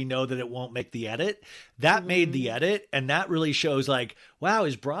said, we know that it won't make the edit. That made the edit. And that really shows like, wow,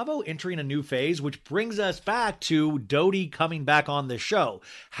 is Bravo entering a new phase? Which brings us back to Dodie coming back on the show.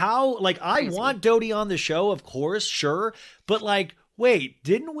 How, like, I want Dodie on the show, of course, sure. But like, wait,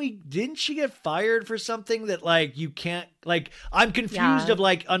 didn't she get fired for something that like, you can't, like, I'm confused of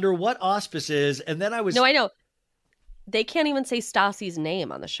like under what auspices. And then I was. No, I know. They can't even say Stassi's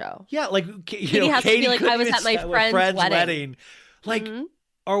name on the show. Yeah, like Katie has to be like, I was at my friend's wedding. Like,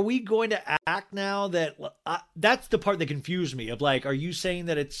 are we going to act now that that's the part that confused me of like, are you saying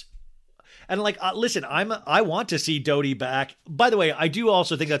that it's and like, listen, I want to see Dodie back. By the way, I do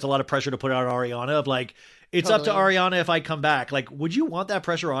also think that's a lot of pressure to put on Ariana of like, it's up to Ariana if I come back. Like, would you want that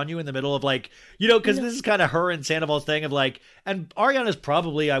pressure on you in the middle of like, because this is kind of her and Sandoval's thing of like, and Ariana's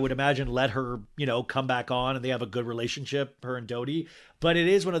probably, I would imagine, let her, come back on and they have a good relationship, her and Dodie. But it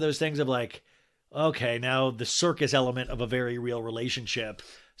is one of those things of like, okay, now the circus element of a very real relationship.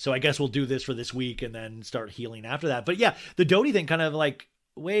 So I guess we'll do this for this week and then start healing after that. But yeah, the Dodie thing kind of like,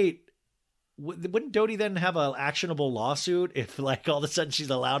 wait, wouldn't Dodie then have an actionable lawsuit if like all of a sudden she's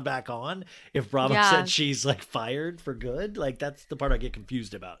allowed back on if Bravo said she's like fired for good? Like that's the part I get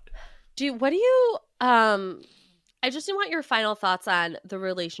confused about. I just want your final thoughts on the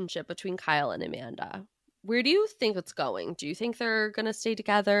relationship between Kyle and Amanda. Where do you think it's going? Do you think they're going to stay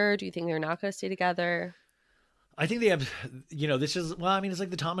together? Do you think they're not going to stay together? I think they have, this is, well, I mean, it's like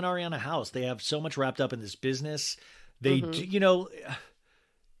the Tom and Ariana house. They have so much wrapped up in this business. They,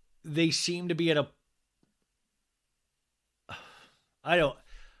 they seem to be at I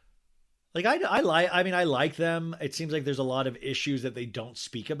like them. It seems like there's a lot of issues that they don't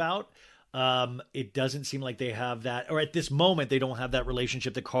speak about. It doesn't seem like they have that, or at this moment, they don't have that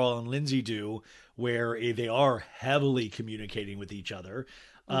relationship that Carl and Lindsay do, where they are heavily communicating with each other.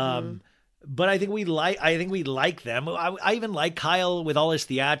 But I think we like them. I even like Kyle with all his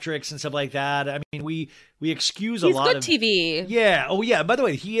theatrics and stuff like that. I mean, we excuse a lot of TV. Yeah. Oh yeah. By the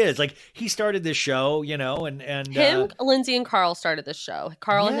way, he is like, he started this show, and him, Lindsay and Carl started this show.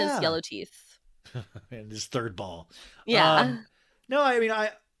 Carl and his yellow teeth and his third ball. Yeah. No, I mean,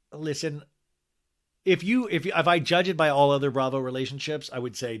 listen, if I judge it by all other Bravo relationships, I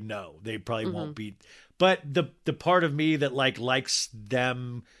would say no, they probably won't be. But the part of me that like likes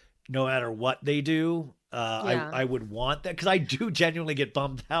them no matter what they do, I would want that because I do genuinely get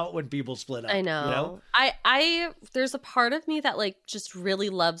bummed out when people split up. I know. I there's a part of me that like just really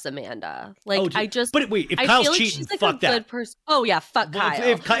loves Amanda. Like But wait, if Kyle's cheating, she's like fuck a that. Good person. Oh yeah, fuck Kyle.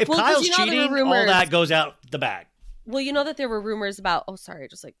 If Kyle's cheating, all that goes out the bag. Well, you know that there were rumors about. Oh, sorry,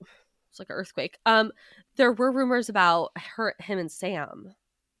 just like it's like an earthquake. There were rumors about him and Sam.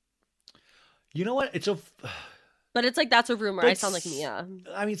 You know what? It's so. But it's like, that's a rumor. I sound like Mia.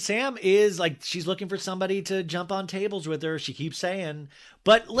 I mean, Sam is like, she's looking for somebody to jump on tables with her. She keeps saying,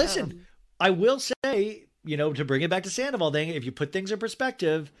 but listen, I will say, to bring it back to Sandoval thing, if you put things in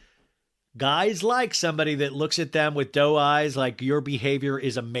perspective, guys like somebody that looks at them with doe eyes, like your behavior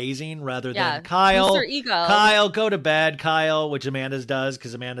is amazing rather than Kyle. Mr. Ego. Kyle, go to bed, Kyle, which Amanda's does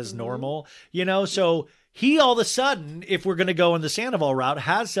because Amanda's normal, so he all of a sudden, if we're going to go in the Sandoval route,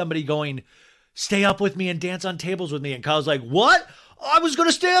 has somebody going, stay up with me and dance on tables with me. And Kyle's like, what? I was going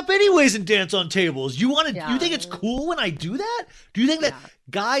to stay up anyways and dance on tables. You think it's cool when I do that? Do you think that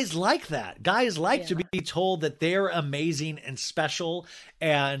guys like that? Guys like to be told that they're amazing and special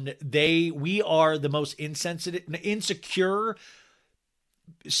and we are the most insecure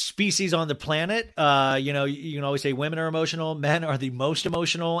species on the planet. You can always say women are emotional, men are the most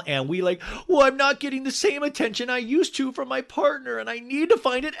emotional, and we like, well, I'm not getting the same attention I used to from my partner and I need to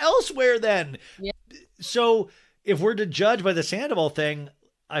find it elsewhere then. Yeah. So if we're to judge by the Sandoval thing,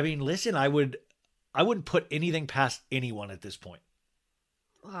 I mean, listen, I wouldn't put anything past anyone at this point.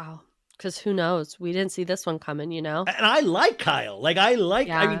 Wow. Because who knows? We didn't see this one coming, And I like Kyle. Like I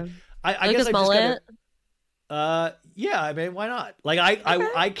mean, I guess I just gotta, yeah, I mean, why not? Like,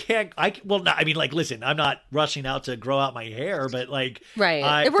 I mean, like, listen, I'm not rushing out to grow out my hair, but like,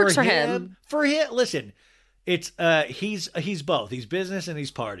 it works for him. For him, listen, it's, he's both. He's business and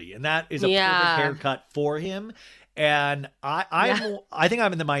he's party. And that is a perfect haircut for him. And I think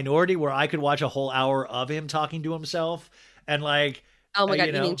I'm in the minority where I could watch a whole hour of him talking to himself and like, oh my God,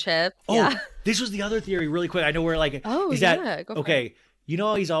 eating chips. Oh, this was the other theory really quick. I know we're like, okay. you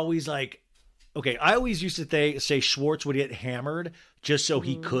know, he's always like, okay, I always used to say Schwartz would get hammered just so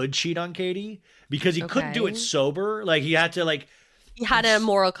he could cheat on Katie because he couldn't do it sober. Like he had to like, he had a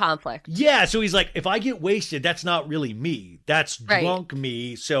moral conflict. yeah. So he's like, if I get wasted, that's not really me. That's drunk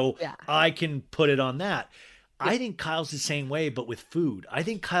me. So I can put it on that. I think Kyle's the same way, but with food. I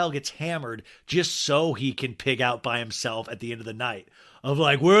think Kyle gets hammered just so he can pig out by himself at the end of the night of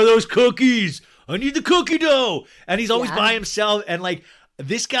like, where are those cookies? I need the cookie dough. And he's always by himself. And like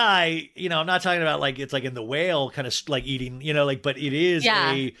this guy, you know, I'm not talking about like, it's like in the whale kind of like eating, you know, like, but it is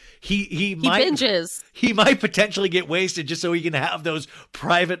he might binges. He might potentially get wasted just so he can have those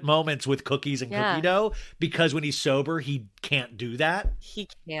private moments with cookies and cookie dough, because when he's sober, he can't do that. He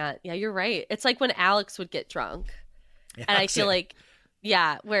can't. Yeah, you're right. It's like when Alex would get drunk. And I feel like,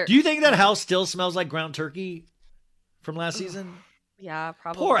 where. Do you think that house still smells like ground turkey from last season? Yeah,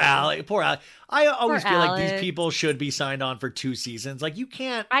 probably. Poor Alex. I always feel like these people should be signed on for 2 seasons. Like you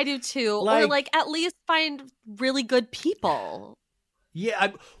can't. I do too. Or like at least find really good people.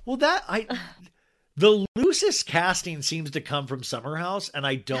 Yeah. The loosest casting seems to come from Summer House, and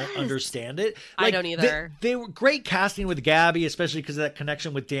I don't understand it. Like, I don't either. They were great casting with Gabby, especially because of that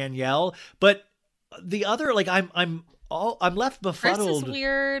connection with Danielle. But the other, like, I'm left befuddled. Chris is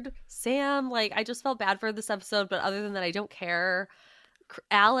weird. Sam, like, I just felt bad for this episode, but other than that, I don't care.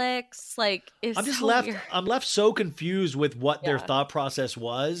 Alex, like, is I'm just so left. weird. I'm left so confused with what their thought process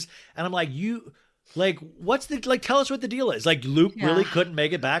was, and I'm like, what's the like? Tell us what the deal is. Like, Luke really couldn't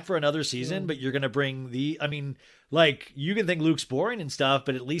make it back for another season, but you're gonna bring I mean, like, you can think Luke's boring and stuff,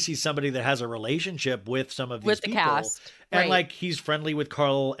 but at least he's somebody that has a relationship with some of these people. Cast. And like he's friendly with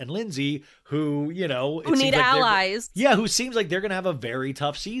Carl and Lindsay, who, you know, who need allies. Yeah, who seems like they're gonna have a very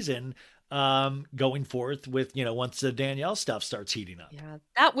tough season going forth with, you know, once the Danielle stuff starts heating up. Yeah,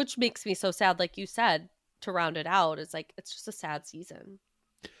 that which makes me so sad, like you said, to round it out, is like it's just a sad season.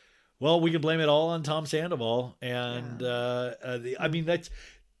 Well, we can blame it all on Tom Sandoval, and I mean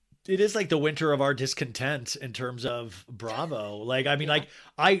it is like the winter of our discontent in terms of Bravo. Like, I mean, like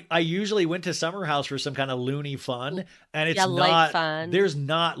I usually went to Summer House for some kind of loony fun, and it's not fun. There's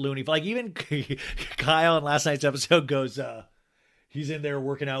not loony fun. Like even Kyle in last night's episode goes, he's in there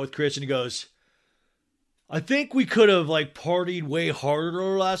working out with Chris, and he goes, I think we could have like partied way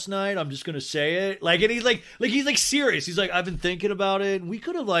harder last night. I'm just gonna say it. Like, and he's like he's serious. He's like, I've been thinking about it, and we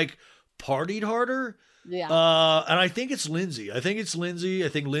could have like partied harder. Yeah. And I think it's Lindsay. I think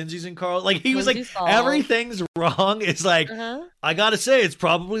Lindsay's in Carl. Like, he was Lindsay's like, fault. Everything's wrong. It's like, I gotta say, it's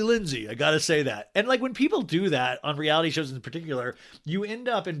probably Lindsay. I gotta say that. And like when people do that on reality shows in particular, you end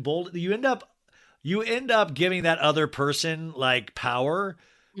up you end up giving that other person like power.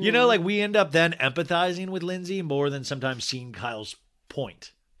 You know, like we end up then empathizing with Lindsay more than sometimes seeing Kyle's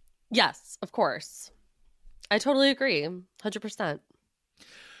point. Yes, of course. I totally agree. 100%.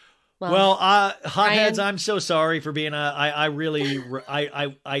 Well, hotheads, I'm so sorry for being you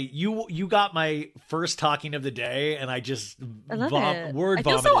got my first talking of the day, and I just I love it. word I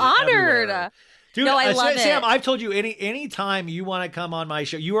feel vomited so honored. everywhere. Dude, no, I love it. Sam, I've told you any time you want to come on my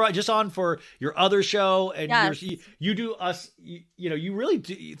show, you are just on for your other show, and you do us, you know, you really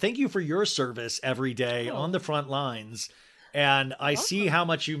do. Thank you for your service every day on the front lines. And I see how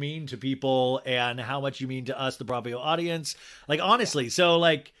much you mean to people and how much you mean to us, the Bravo audience. Like, honestly, so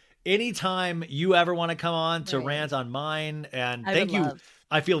like, anytime you ever want to come on to rant on mine, and thank you.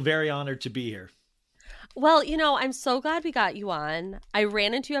 I feel very honored to be here. Well, you know, I'm so glad we got you on. I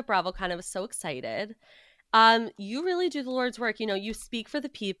ran into you at BravoCon. I was so excited. You really do the Lord's work. You know, you speak for the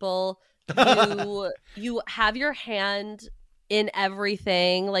people. You have your hand in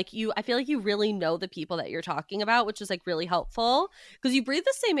everything. Like I feel like you really know the people that you're talking about, which is like really helpful because you breathe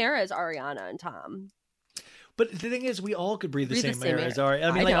the same air as Ariana and Tom. But the thing is, we all could breathe the same air as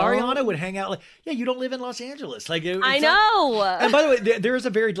Ariana. I mean, like, Ariana would hang out. Like, yeah, you don't live in Los Angeles. Like, I know. And by the way, there is a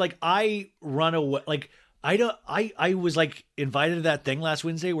very like I run away. Like, I was like invited to that thing last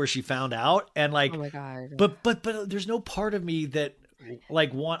Wednesday where she found out, and like, oh my God. But there's no part of me that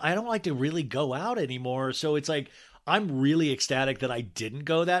like I don't like to really go out anymore. So it's like I'm really ecstatic that I didn't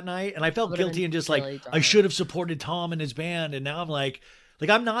go that night, and I felt guilty and just really like dark. I should have supported Tom and his band, and now I'm like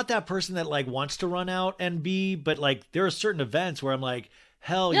I'm not that person that like wants to run out and be, but like there are certain events where I'm like,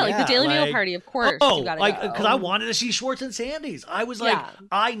 hell yeah. Like the Daily Mail party, of course. Oh, like, because I wanted to see Schwartz and Sandy's. I was like,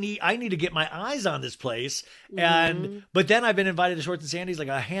 I need to get my eyes on this place. And, but then I've been invited to Schwartz and Sandy's like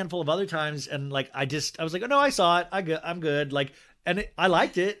a handful of other times. And like, I was like, oh no, I saw it. I'm good. Like, and I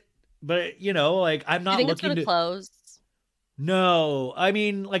liked it, but you know, like I'm not looking to close. No, I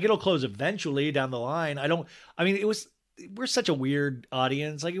mean, like it'll close eventually down the line. we're such a weird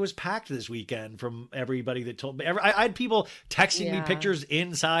audience. Like, it was packed this weekend from everybody that told me. I had people texting me pictures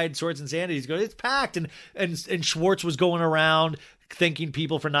inside Swords and Sanities going, it's packed. And Schwartz was going around thanking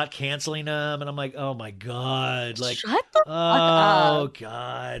people for not canceling them. And I'm like, oh my God. Like, shut the fuck up.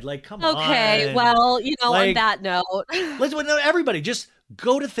 God. Like, come on. Okay, well, on that note. Everybody just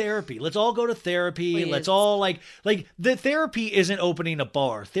go to therapy. Let's all go to therapy. Please. Let's all like the therapy isn't opening a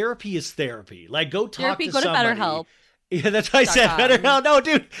bar. Therapy is therapy. Like, go talk to somebody. Go to BetterHelp. Yeah, that's what I said. BetterHelp. No,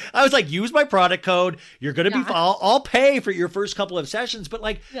 dude. I was like, use my product code. You're going to be, I'll pay for your first couple of sessions. But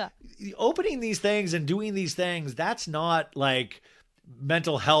like opening these things and doing these things, that's not like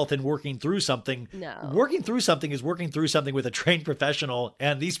mental health and working through something. No. Working through something is working through something with a trained professional.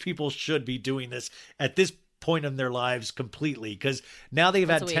 And these people should be doing this at this point in their lives completely, because now they've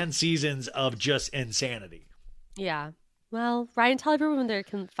had 10 seasons of just insanity. Yeah. Well, Ryan, tell everyone they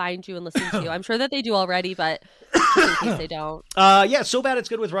can find you and listen to you. I'm sure that they do already, but just in case they don't. Yeah, So Bad It's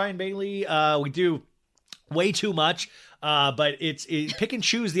Good with Ryan Bailey. We do way too much, but it's pick and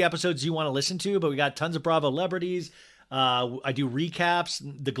choose the episodes you want to listen to, but we got tons of Bravo celebrities. I do recaps.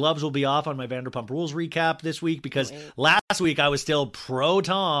 The gloves will be off on my Vanderpump Rules recap this week, because last week I was still pro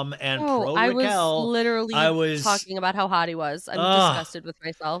Tom and pro Raquel. I was talking about how hot he was. I'm disgusted with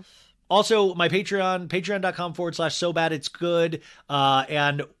myself. Also, my patreon.com/so bad it's good.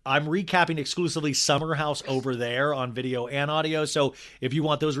 And I'm recapping exclusively Summer House over there on video and audio. So if you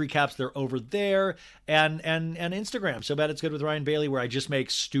want those recaps, they're over there. And Instagram, So Bad It's Good with Ryan Bailey, where I just make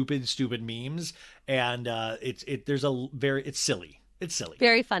stupid memes. And it's silly. It's silly.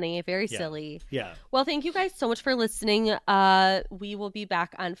 Very funny. Very silly. Yeah. Well, thank you guys so much for listening. We will be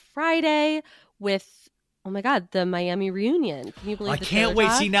back on Friday with, oh my God, the Miami reunion. Can you believe it? I can't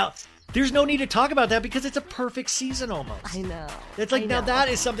wait. See, now there's no need to talk about that because it's a perfect season almost. I know. It's like, now that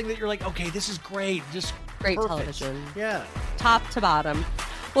is something that you're like, okay, this is great. Just great perfect television. Yeah. Top to bottom.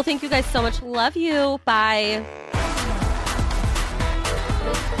 Well, thank you guys so much. Love you. Bye.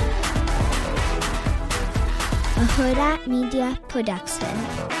 A Huda Media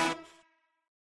Production.